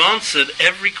 because we've answered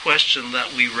every question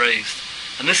that we raised.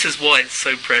 And this is why it's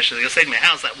so precious. You'll say to me,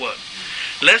 how does that work?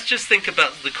 Let's just think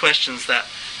about the questions that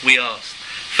we asked.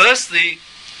 First, the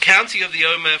counting of the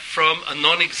Omer from a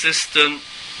non-existent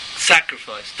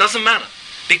sacrifice. Doesn't matter,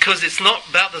 because it's not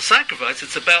about the sacrifice,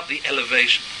 it's about the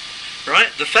elevation. Right?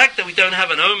 The fact that we don't have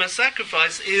an Omer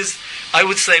sacrifice is, I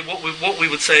would say, what we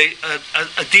would say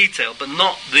a detail, but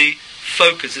not the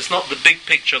focus. It's not the big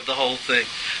picture of the whole thing.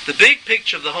 The big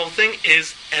picture of the whole thing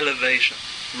is elevation,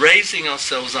 raising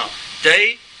ourselves up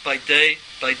day by day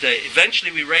by day.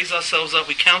 Eventually we raise ourselves up,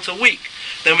 we count a week,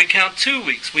 then we count 2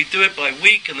 weeks, we do it by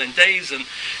week and then days, and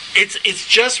it's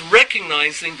just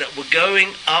recognizing that we're going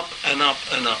up and up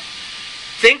and up.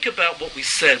 Think about what we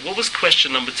said. What was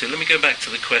question number 2? Let me go back to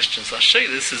the questions. I'll show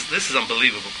you. This is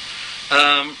unbelievable.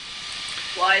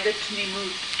 Why the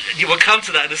tmimut? We'll come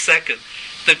to that in a second.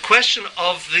 The question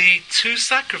of the 2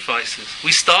 sacrifices.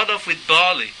 We start off with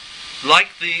barley, like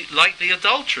the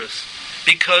adulteress,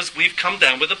 because we've come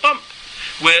down with a bump.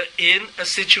 We're in a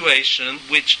situation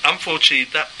which, unfortunately,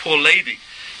 that poor lady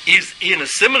is in a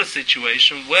similar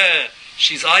situation where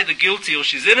she's either guilty or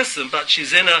she's innocent, but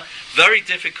she's in a very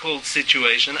difficult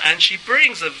situation, and she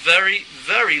brings a very,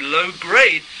 very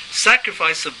low-grade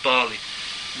sacrifice of barley.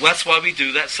 That's why we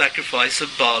do that sacrifice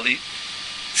of barley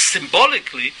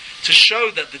symbolically, to show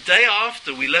that the day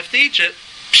after we left Egypt,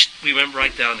 we went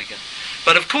right down again.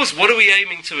 But of course, what are we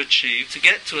aiming to achieve? To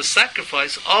get to a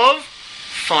sacrifice of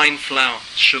fine flour,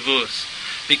 Shavuos.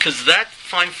 Because that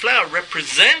fine flour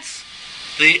represents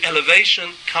the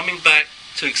elevation coming back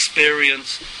to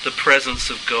experience the presence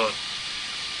of God.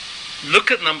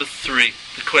 Look at number 3,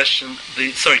 question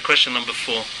number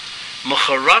 4.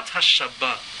 Mocharat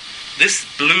HaShabbat. This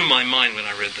blew my mind when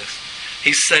I read this.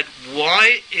 He said,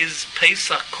 why is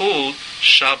Pesach called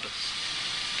Shabbos?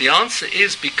 The answer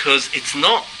is because it's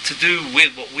not to do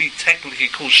with what we technically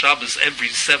call Shabbos every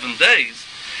 7 days.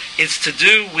 It's to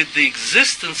do with the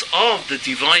existence of the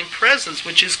divine presence,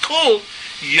 which is called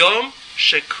Yom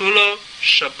Shekulo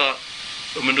Shabbat.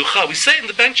 Umenucha. We say it in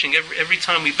the benching every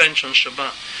time we bench on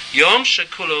Shabbat. Yom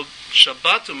Shekulo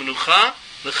Shabbat Umenucha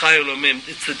L'chai Olamim.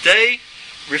 It's the day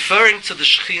referring to the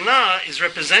Shekhinah is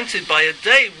represented by a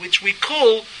day which we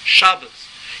call Shabbos.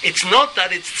 It's not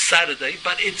that it's Saturday,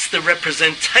 but it's the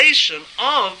representation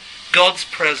of God's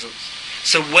presence.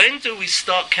 So when do we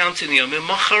start counting the Yom?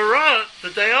 Macharat,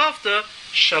 the day after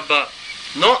Shabbat.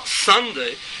 Not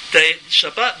Sunday.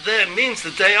 Shabbat there means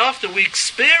the day after we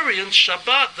experience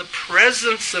Shabbat, the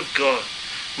presence of God.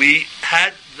 We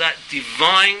had that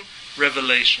divine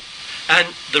revelation.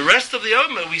 And the rest of the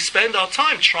Omer, we spend our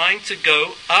time trying to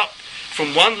go up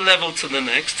from one level to the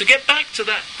next to get back to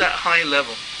that high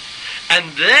level.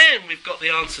 And then we've got the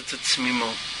answer to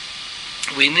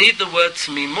Tzmimot. We need the word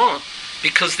Tzmimot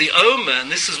because the Omer,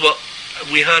 and this is what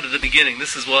we heard at the beginning,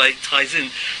 this is why it ties in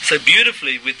so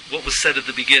beautifully with what was said at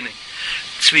the beginning.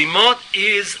 Tzmimot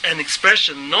is an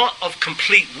expression not of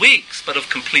complete weeks, but of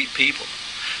complete people.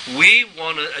 We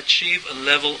want to achieve a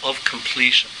level of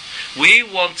completion. We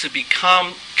want to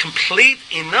become complete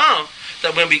enough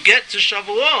that when we get to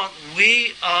Shavuot,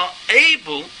 we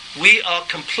are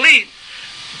complete,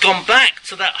 gone back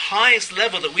to that highest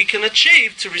level that we can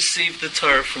achieve to receive the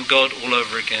Torah from God all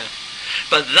over again.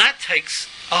 But that takes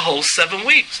a whole 7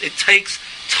 weeks. It takes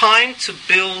time to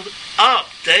build up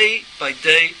day by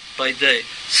day by day,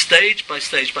 stage by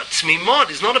stage. But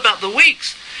Tzmimot is not about the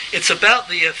weeks. It's about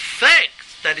the effect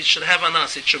that it should have on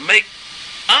us. It should make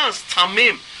us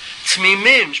tamim,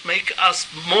 tzmimim, make us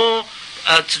more,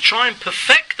 to try and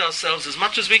perfect ourselves as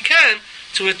much as we can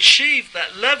to achieve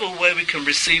that level where we can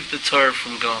receive the Torah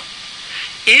from God.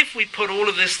 If we put all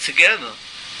of this together,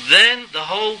 then the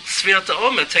whole Sefirat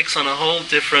Haomer takes on a whole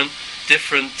different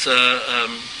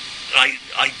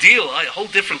ideal, a whole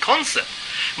different concept.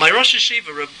 My Rosh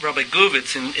Yeshiva, Rabbi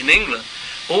Dovid in England,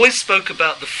 always spoke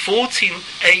about the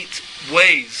 48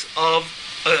 ways of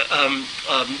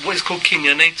what is called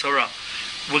Kinyanei Torah.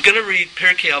 We're going to read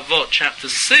Pirkei Avot, chapter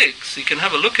 6. You can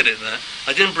have a look at it there.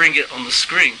 I didn't bring it on the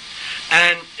screen.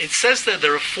 And it says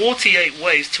there are 48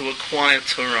 ways to acquire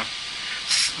Torah.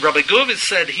 Rabbi Dovid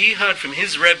said he heard from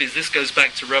his Rebbes, this goes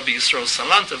back to Rabbi Yisrael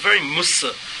Salant, a very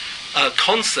Musa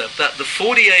concept, that the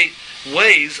 48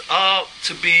 ways are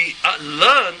to be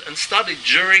learned and studied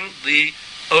during the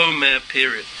Omer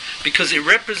period, because it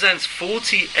represents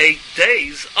 48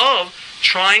 days of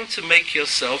trying to make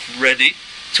yourself ready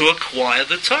to acquire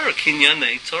the Torah,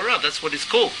 Kinyanei Torah. That's what it's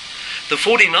called. The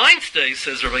 49th day,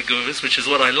 says Rabbi Dovid, which is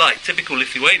what I like, typical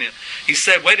Lithuanian. He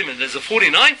said, wait a minute, there's a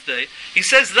 49th day. He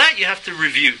says that you have to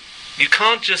review. You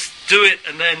can't just do it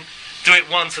and then do it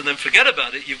once and then forget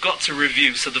about it. You've got to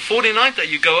review. So the 49th day,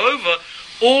 you go over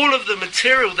all of the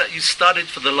material that you studied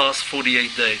for the last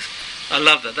 48 days. I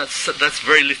love that. That's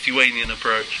very Lithuanian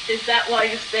approach. Is that why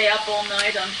you stay up all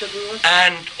night on Shavuos?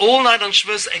 And all night on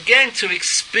Shavuos, again, to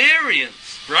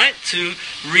experience, right? To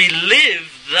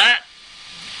relive that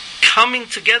coming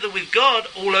together with God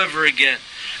all over again.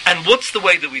 And what's the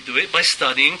way that we do it? By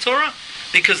studying Torah.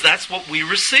 Because that's what we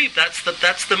receive. That's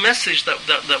the message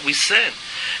that we send.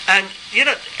 And,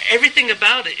 everything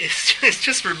about it is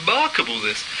just remarkable,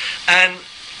 this. And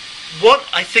what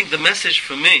I think the message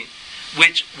for me,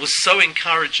 which was so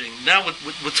encouraging, now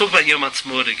we'll talk about Yom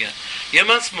Atzmaut again. Yom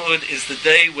Atzmaut is the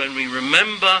day when we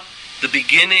remember the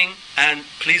beginning, and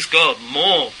please God,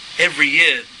 more every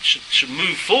year should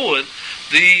move forward,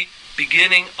 the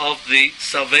beginning of the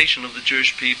salvation of the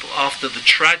Jewish people after the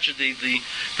tragedy,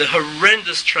 the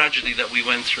horrendous tragedy that we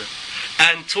went through.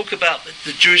 And talk about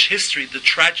the Jewish history, the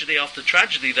tragedy after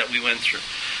tragedy that we went through.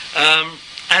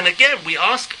 And again, I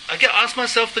ask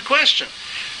myself the question,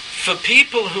 for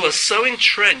people who are so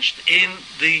entrenched in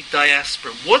the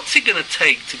diaspora, what's it going to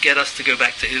take to get us to go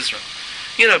back to Israel?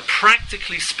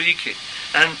 Practically speaking.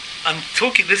 And I'm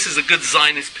talking, this is a good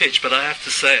Zionist pitch, but I have to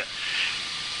say it.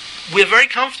 We're very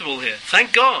comfortable here,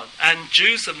 thank God. And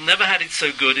Jews have never had it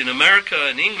so good in America,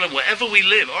 in England, wherever we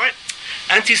live. All right,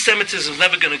 anti-Semitism is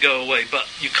never going to go away, but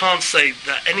you can't say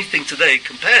that anything today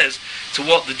compares to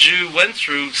what the Jew went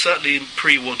through, certainly in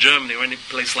pre-war Germany or any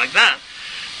place like that.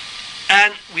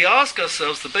 And we ask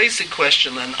ourselves the basic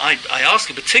question, and I ask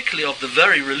it particularly of the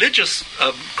very religious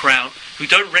crowd who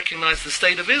don't recognize the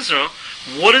state of Israel,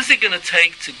 what is it going to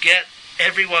take to get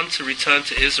everyone to return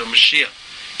to Israel, Mashiach?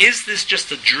 Is this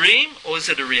just a dream or is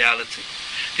it a reality?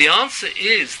 The answer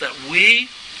is that we,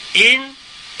 in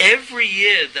every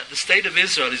year that the state of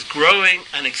Israel is growing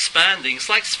and expanding, it's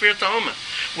like Sefirat Haomer.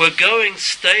 We're going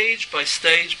stage by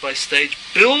stage by stage,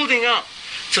 building up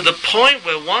to the point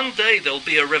where one day there'll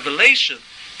be a revelation,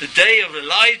 the day of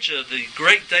Elijah, the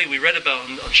great day we read about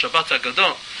on Shabbat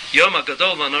HaGadol, Yom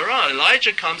HaGadol V'Norah.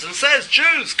 Elijah comes and says,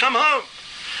 Jews, come home.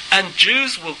 And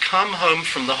Jews will come home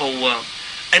from the whole world.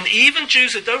 And even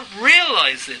Jews who don't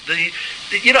realize it,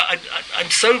 I'm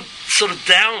so sort of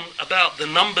down about the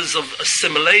numbers of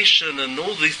assimilation and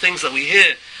all these things that we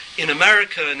hear in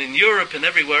America and in Europe and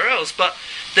everywhere else. But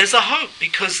there's a hope,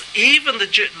 because even the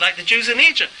Jews in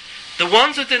Egypt, the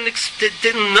ones who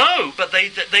didn't know, but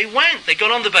they went, they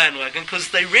got on the bandwagon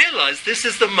because they realized this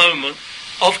is the moment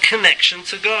of connection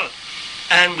to God.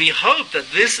 And we hope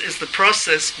that this is the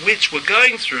process which we're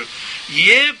going through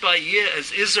year by year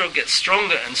as Israel gets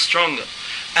stronger and stronger.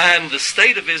 And the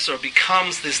state of Israel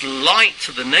becomes this light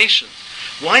to the nations.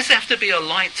 Why does it have to be a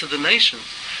light to the nations?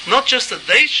 Not just that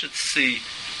they should see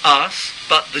us,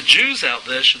 but the Jews out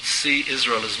there should see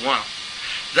Israel as well.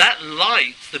 That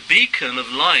light, the beacon of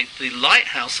light, the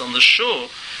lighthouse on the shore,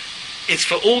 it's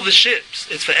for all the ships.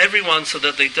 It's for everyone so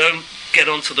that they don't get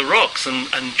onto the rocks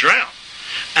and drown.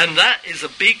 And that is a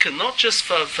beacon not just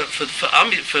for the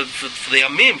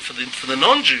Amim, for the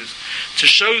non-Jews, to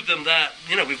show them that,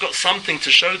 we've got something to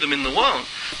show them in the world,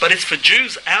 but it's for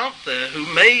Jews out there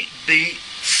who may be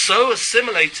so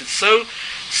assimilated, so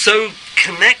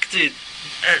connected,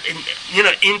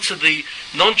 into the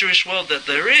non-Jewish world that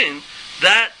they're in,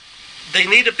 that they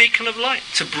need a beacon of light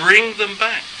to bring them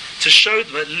back, to show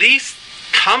them at least,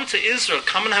 come to Israel,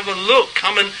 come and have a look,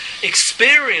 come and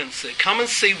experience it, come and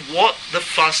see what the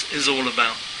fuss is all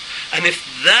about. And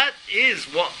if that is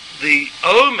what the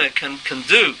Omer can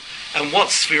do, and what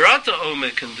Sefirat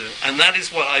Haomer can do, and that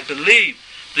is what I believe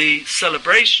the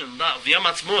celebration that of Yom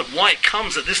Atzmaut, why it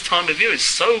comes at this time of year,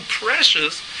 is so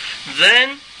precious,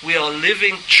 then we are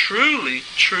living truly,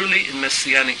 truly in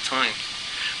Messianic times.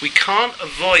 We can't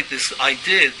avoid this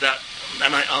idea that,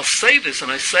 and I'll say this,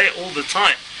 and I say it all the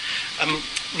time,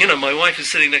 my wife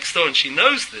is sitting next door and she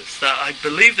knows this, that I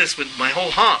believe this with my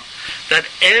whole heart, that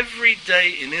every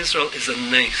day in Israel is a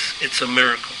nes, it's a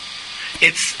miracle.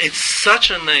 It's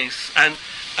such a nes. And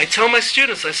I tell my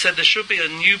students, I said there should be a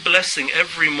new blessing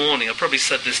every morning. I probably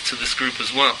said this to this group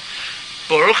as well.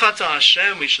 Baruch Atah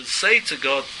Hashem, we should say to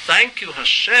God, thank you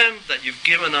Hashem that you've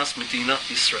given us Medinat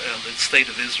Yisrael, the state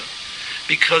of Israel.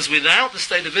 Because without the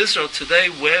state of Israel today,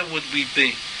 where would we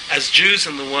be as Jews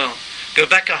in the world? Go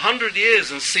back 100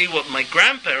 years and see what my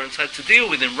grandparents had to deal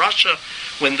with in Russia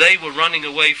when they were running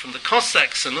away from the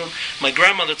Cossacks. And my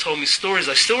grandmother told me stories.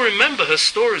 I still remember her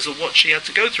stories of what she had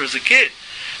to go through as a kid.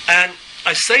 And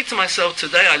I say to myself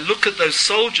today, I look at those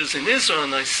soldiers in Israel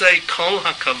and I say, Kol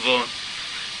HaKavod.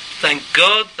 Thank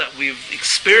God that we're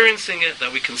experiencing it,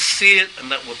 that we can see it,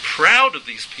 and that we're proud of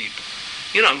these people.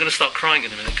 You know, I'm going to start crying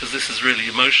in a minute because this is really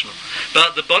emotional.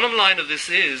 But the bottom line of this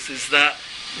is that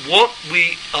what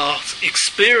we are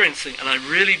experiencing, and I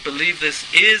really believe this,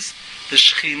 is the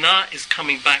Shekhinah is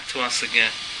coming back to us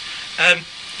again. And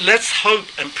let's hope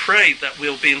and pray that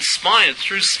we'll be inspired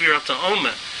through Sefirat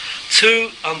Haomer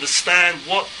to understand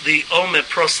what the Omer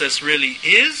process really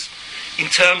is in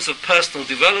terms of personal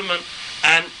development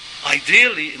and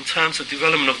ideally in terms of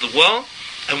development of the world.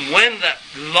 And when that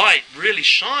light really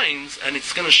shines, and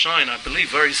it's going to shine, I believe,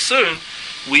 very soon,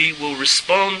 we will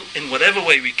respond in whatever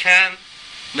way we can.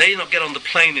 May not get on the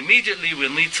plane immediately. We'll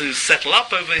need to settle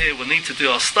up over here. We'll need to do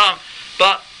our stuff.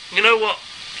 But you know what?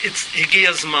 It's Higi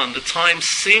Azman. The time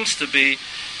seems to be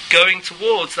going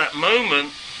towards that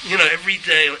moment. You know, every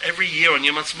day, every year on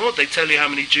Yom Atzmaut, they tell you how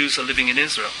many Jews are living in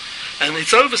Israel. And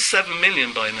it's over 7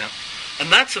 million by now. And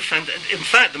that's in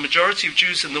fact, the majority of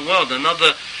Jews in the world,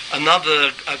 another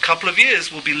couple of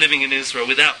years, will be living in Israel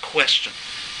without question.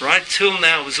 Right? Till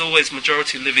now, there's always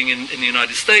majority living in the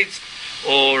United States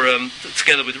or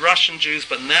together with Russian Jews,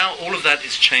 but now all of that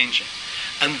is changing.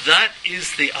 And that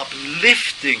is the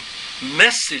uplifting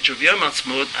message of Yom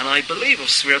Atzmaut, and I believe of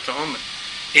Sefirat Haomer.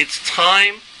 It's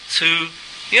time to,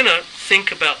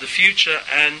 think about the future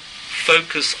and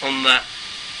focus on that.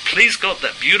 Please God,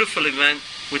 that beautiful event,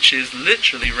 which is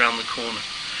literally around the corner.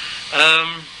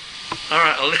 All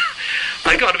right,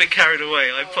 I got a bit carried away.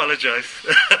 I apologize.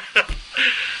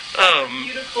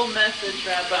 Beautiful message,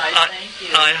 Rabbi. Thank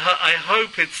you. I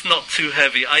hope it's not too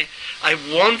heavy. I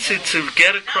wanted to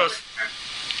get across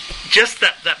just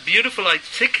that beautiful,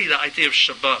 particularly the idea of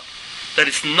Shabbat, that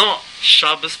it's not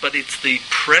Shabbos, but it's the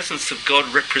presence of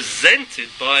God represented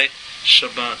by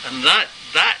Shabbat. And that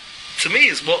to me,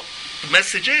 is what the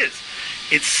message is.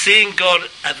 It's seeing God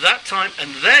at that time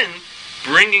and then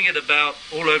bringing it about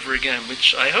all over again,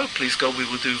 which I hope, please God, we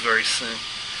will do very soon.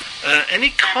 Any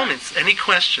comments? Any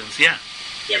questions? Yeah.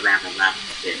 Yeah, Rabbi.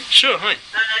 Sure, hi.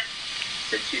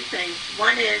 So two things.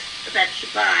 One is about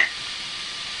Shabbat.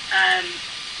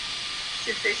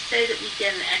 Since they say that we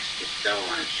get an extra soul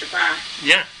on Shabbat,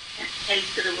 yeah, and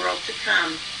taste of the world to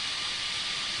come,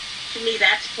 to me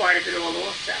that's part of it all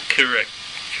also. Correct.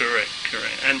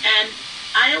 And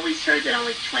I always heard that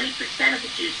only 20% of the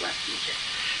Jews left Egypt.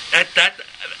 That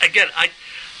again,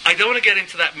 I don't want to get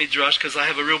into that midrash because I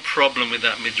have a real problem with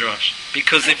that midrash.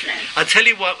 Because if I tell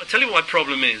you what my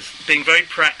problem is, being very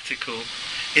practical,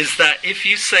 is that if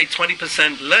you say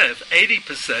 20% left,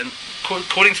 80%,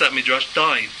 according to that midrash,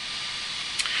 died.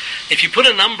 If you put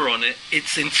a number on it,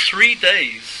 it's in 3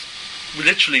 days,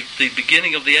 literally the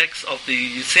beginning of the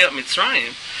Yetziat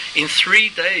Mitzrayim. In 3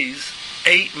 days,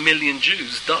 8 million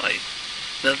Jews died.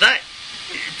 Now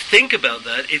think about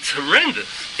that. It's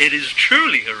horrendous. It is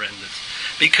truly horrendous.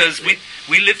 Because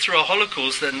we lived through a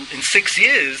Holocaust, and in 6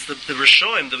 years, the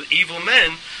Rishonim, the evil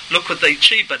men, look what they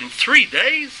achieved. But in 3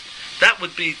 days, that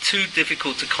would be too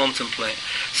difficult to contemplate.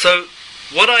 So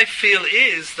what I feel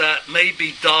is that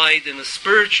maybe died in a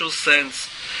spiritual sense.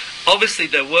 Obviously,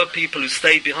 there were people who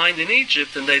stayed behind in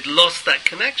Egypt, and they'd lost that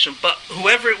connection. But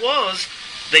whoever it was,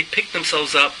 they picked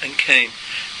themselves up and came.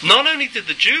 Not only did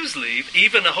the Jews leave,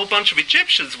 even a whole bunch of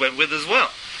Egyptians went with as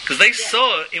well. Because they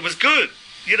saw it was good.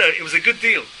 It was a good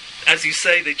deal. As you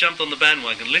say, they jumped on the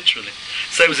bandwagon, literally.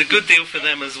 So it was a good deal for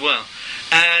them as well.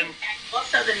 And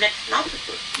also the mixed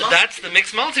multitude. That's the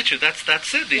mixed multitude.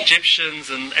 That's it. The Egyptians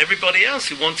and everybody else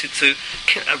who wanted to,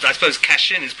 I suppose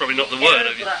cash in is probably not the word.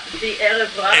 The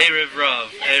Erev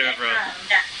Rav.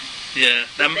 Yeah.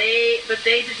 But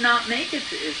they did not make it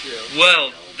to Israel.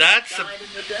 Well, that's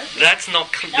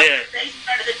not clear. They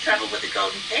started the trouble with the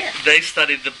golden calf. They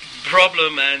studied the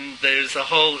problem, and there's a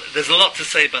lot to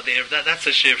say about the Erev. That's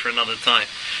a shir for another time.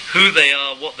 Who they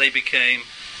are, what they became,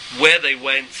 where they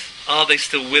went, are they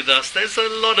still with us? There's a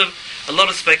lot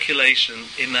of speculation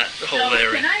in that whole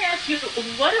area. Can I ask you,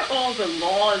 what are all the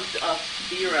laws of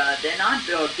Sefira? They're not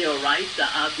Deoraisa,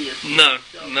 obviously. No.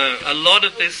 A lot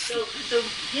of this. So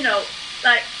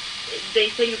like they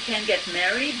say you can't get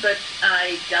married, but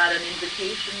I got an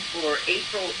invitation for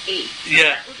April 8th. So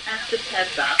yeah. That was after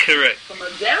Pesach. Correct. From a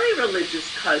very religious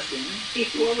cousin.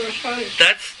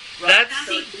 That's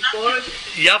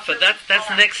Yafa.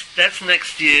 That's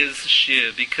next year's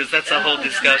shir, because that's a whole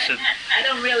discussion. I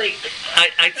don't really.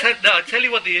 I tell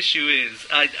you what the issue is,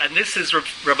 and this is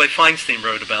Rabbi Feinstein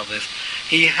wrote about this.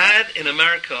 He had in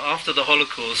America after the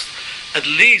Holocaust at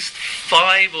least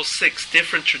 5 or 6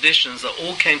 different traditions that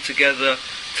all came together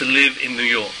to live in New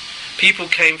York. People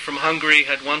came from Hungary,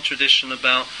 had one tradition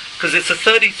about, because it's a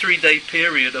 33-day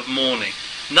period of mourning.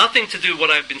 Nothing to do with what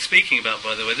I've been speaking about,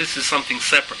 by the way. This is something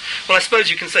separate. Well, I suppose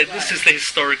you can say this is the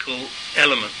historical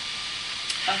element.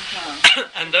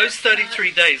 And those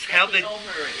 33 days, how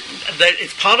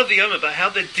it's part of the Omer, but how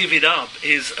they divvied up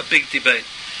is a big debate.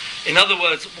 In other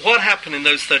words, what happened in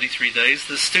those 33 days?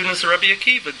 The students of Rabbi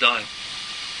Akiva died.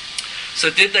 So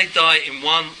did they die in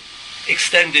one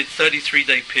extended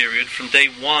 33-day period from day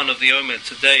 1 of the Omer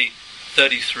to day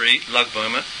 33, Lag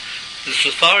BaOmer? The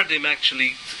Sephardim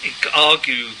actually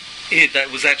argue that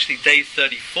it was actually day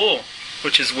 34,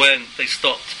 which is when they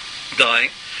stopped dying.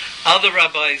 Other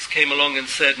rabbis came along and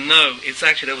said, no, it's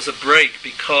actually, there was a break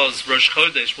because Rosh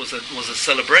Chodesh was a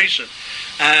celebration,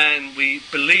 and we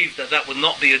believed that would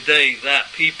not be a day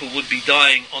that people would be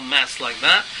dying en masse like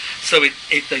that. So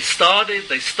they started,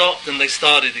 they stopped, and they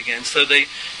started again. So they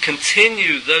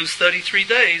continued those 33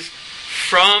 days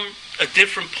from a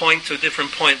different point to a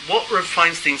different point. What Rav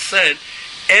Feinstein said,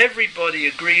 everybody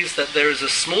agrees that there is a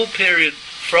small period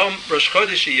from Rosh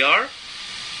Chodesh Iyar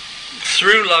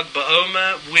through Lag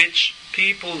BaOmer, which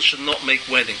people should not make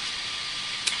weddings.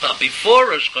 But before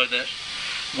Rosh Chodesh,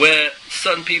 where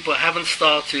certain people haven't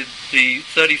started the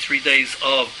 33 days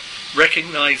of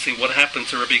recognizing what happened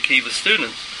to Rabbi Akiva's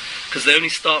students, because they only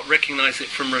start recognizing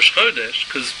it from Rosh Chodesh,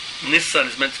 because Nisan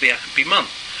is meant to be a happy month.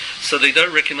 So they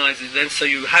don't recognize it then. So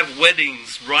you have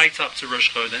weddings right up to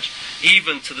Rosh Chodesh,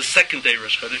 even to the second day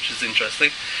Rosh Chodesh, which is interesting.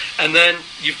 And then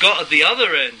you've got at the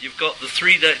other end, you've got the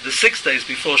 6 days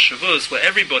before Shavuos, where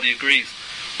everybody agrees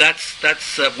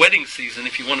that's wedding season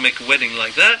if you want to make a wedding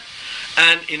like that.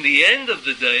 And in the end of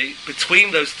the day, between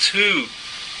those two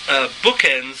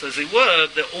bookends, as it were,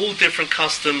 they're all different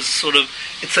customs.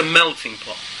 It's a melting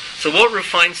pot. So what Rav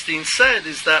Feinstein said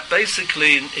is that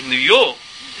basically in New York.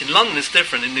 In London it's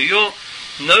different. In New York,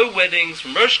 no weddings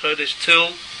from Rosh Chodesh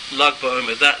till Lag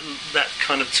BaOmer, that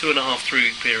kind of 2.5-3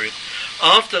 week period.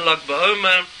 After Lag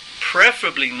BaOmer,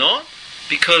 preferably not,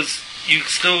 because you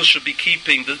still should be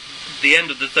keeping the end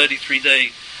of the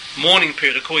 33-day mourning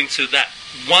period according to that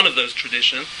one of those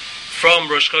traditions,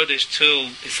 from Rosh Chodesh till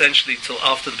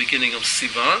after the beginning of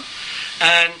Sivan.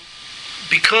 And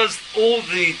because all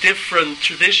the different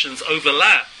traditions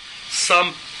overlap,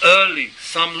 some early,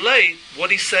 some late, what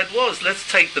he said was, let's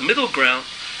take the middle ground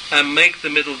and make the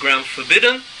middle ground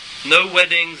forbidden, no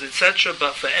weddings, etc.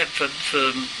 But for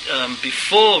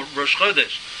before Rosh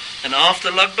Chodesh and after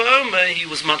Lag BaOmer, he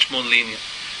was much more lenient.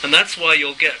 And that's why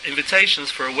you'll get invitations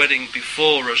for a wedding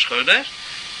before Rosh Chodesh,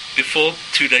 before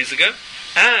 2 days ago,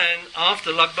 and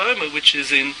after Lag BaOmer, which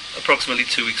is in approximately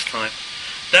 2 weeks' time.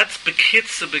 That's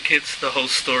bekitza the whole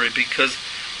story, because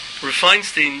Rav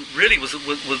Feinstein really was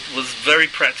very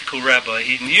practical rabbi.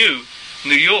 He knew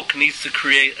New York needs to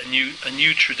create a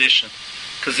new tradition,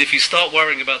 because if you start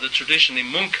worrying about the tradition in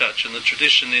Munkach and the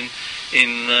tradition in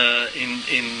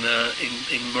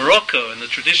Morocco and the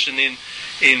tradition in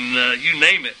you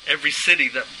name it, every city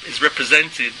that is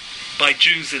represented by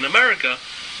Jews in America,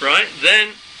 right?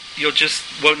 Then you just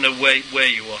won't know where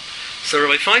you are. So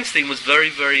Rabbi Feinstein was very,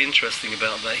 very interesting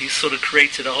about that. He sort of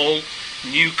created a whole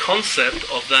new concept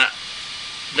of that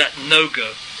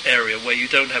no-go area where you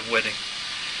don't have wedding.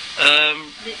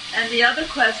 And the other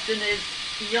question is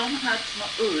Yom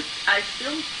Atzmaut. I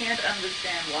still can't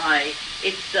understand why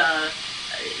it's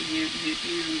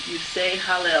you say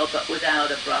Hallel but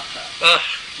without a bracha.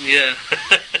 Yeah.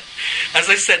 As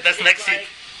I said, that's next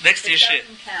year's shit.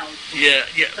 Yeah.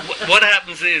 What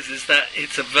happens is that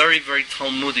it's a very, very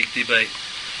Talmudic debate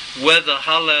whether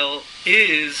Hallel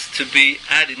is to be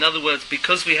added. In other words,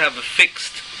 because we have a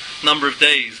fixed number of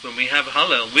days when we have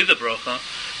Hallel with a bracha,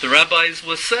 the rabbis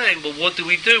were saying, well, what do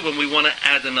we do when we want to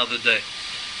add another day?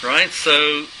 Right?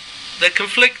 So they're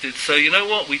conflicted. So you know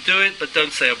what? We do it, but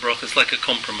don't say a bracha. It's like a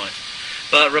compromise.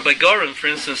 But Rabbi Goren, for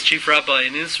instance, chief rabbi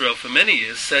in Israel for many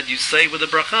years, said you say with a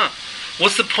bracha.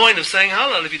 What's the point of saying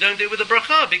Hallel if you don't do it with a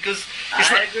bracha? Because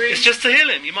it's just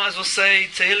Tehillim. You might as well say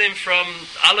Tehillim from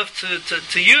Aleph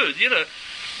to Yud,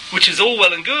 which is all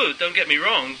well and good, don't get me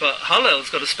wrong, but Hallel's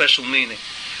got a special meaning.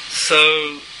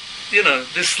 So,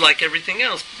 this, like everything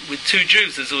else, with two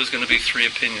Jews, there's always going to be three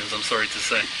opinions, I'm sorry to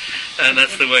say. And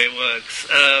that's the way it works.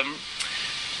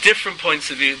 Different points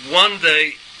of view. One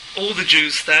day, all the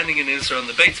Jews standing in Israel on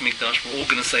the Beit Mikdash were all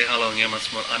going to say Hallel on Yom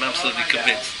Atzmaut. I'm absolutely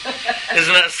convinced.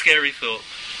 Isn't that a scary thought?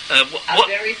 A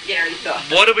very scary thought.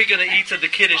 What are we going to eat at the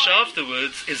Kiddush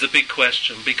afterwards is a big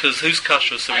question, because whose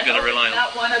kashrus are we going to rely on?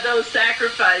 Not one of those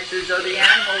sacrifices, or the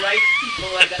animal rights people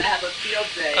are going to have a field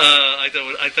day. I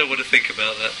don't want to think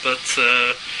about that, but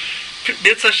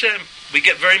Yitz Hashem, we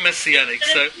get very messianic.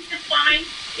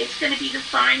 It's going to be the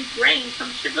fine grain from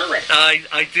Shavuot.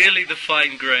 Ideally the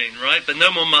fine grain, right? But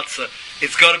no more matzah.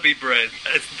 It's got to be bread.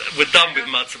 We're done with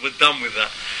matzah. We're done with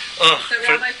that. So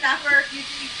Rabbi Safar, if you'd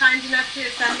be kind enough to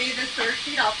send me the source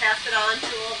sheet, I'll pass it on to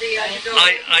all the...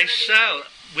 I shall,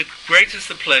 with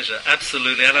greatest of pleasure,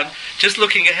 absolutely. And I'm just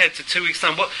looking ahead to 2 weeks'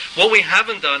 time. What we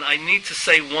haven't done, I need to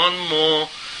say one more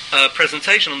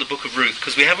presentation on the Book of Ruth,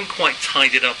 because we haven't quite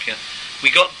tied it up yet.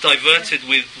 We got diverted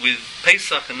with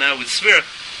Pesach and now with Sefirat.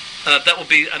 That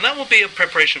will be a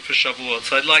preparation for Shavuot.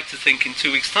 So I'd like to think in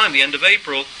 2 weeks' time, the end of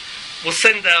April, we'll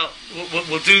send out.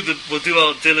 We'll do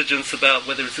our diligence about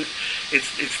whether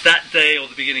it's that day or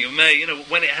the beginning of May.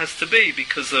 When it has to be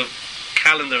because of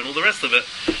calendar and all the rest of it.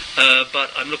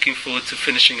 But I'm looking forward to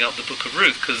finishing up the Book of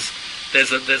Ruth, because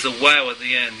there's a wow at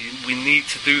the end. We need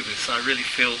to do this. I really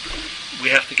feel we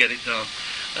have to get it done.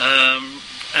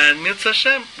 And Yitz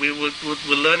Hashem,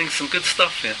 we're learning some good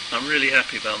stuff here. I'm really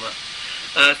happy about that.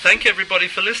 Thank you, everybody,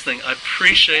 for listening. I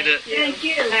appreciate it. Thank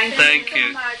you. Thank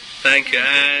you. Thank you.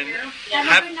 And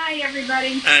have a good night,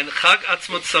 everybody. And Chag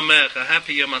Atzmaut Sameach. A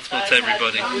happy Yom Atzmaut to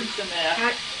everybody.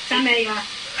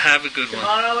 Have a good one.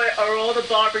 Tomorrow are all the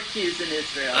barbecues in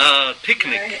Israel.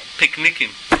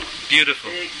 Picnicking.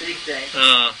 Beautiful. Big day.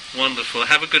 Wonderful.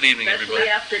 Have a good evening, everybody.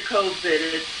 Especially after COVID,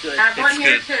 it's good. Have one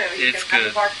here too. It's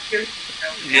good.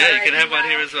 Yeah, you can have one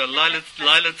here as well. Laila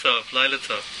Tov.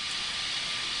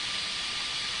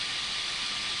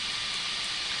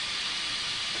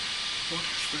 What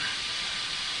is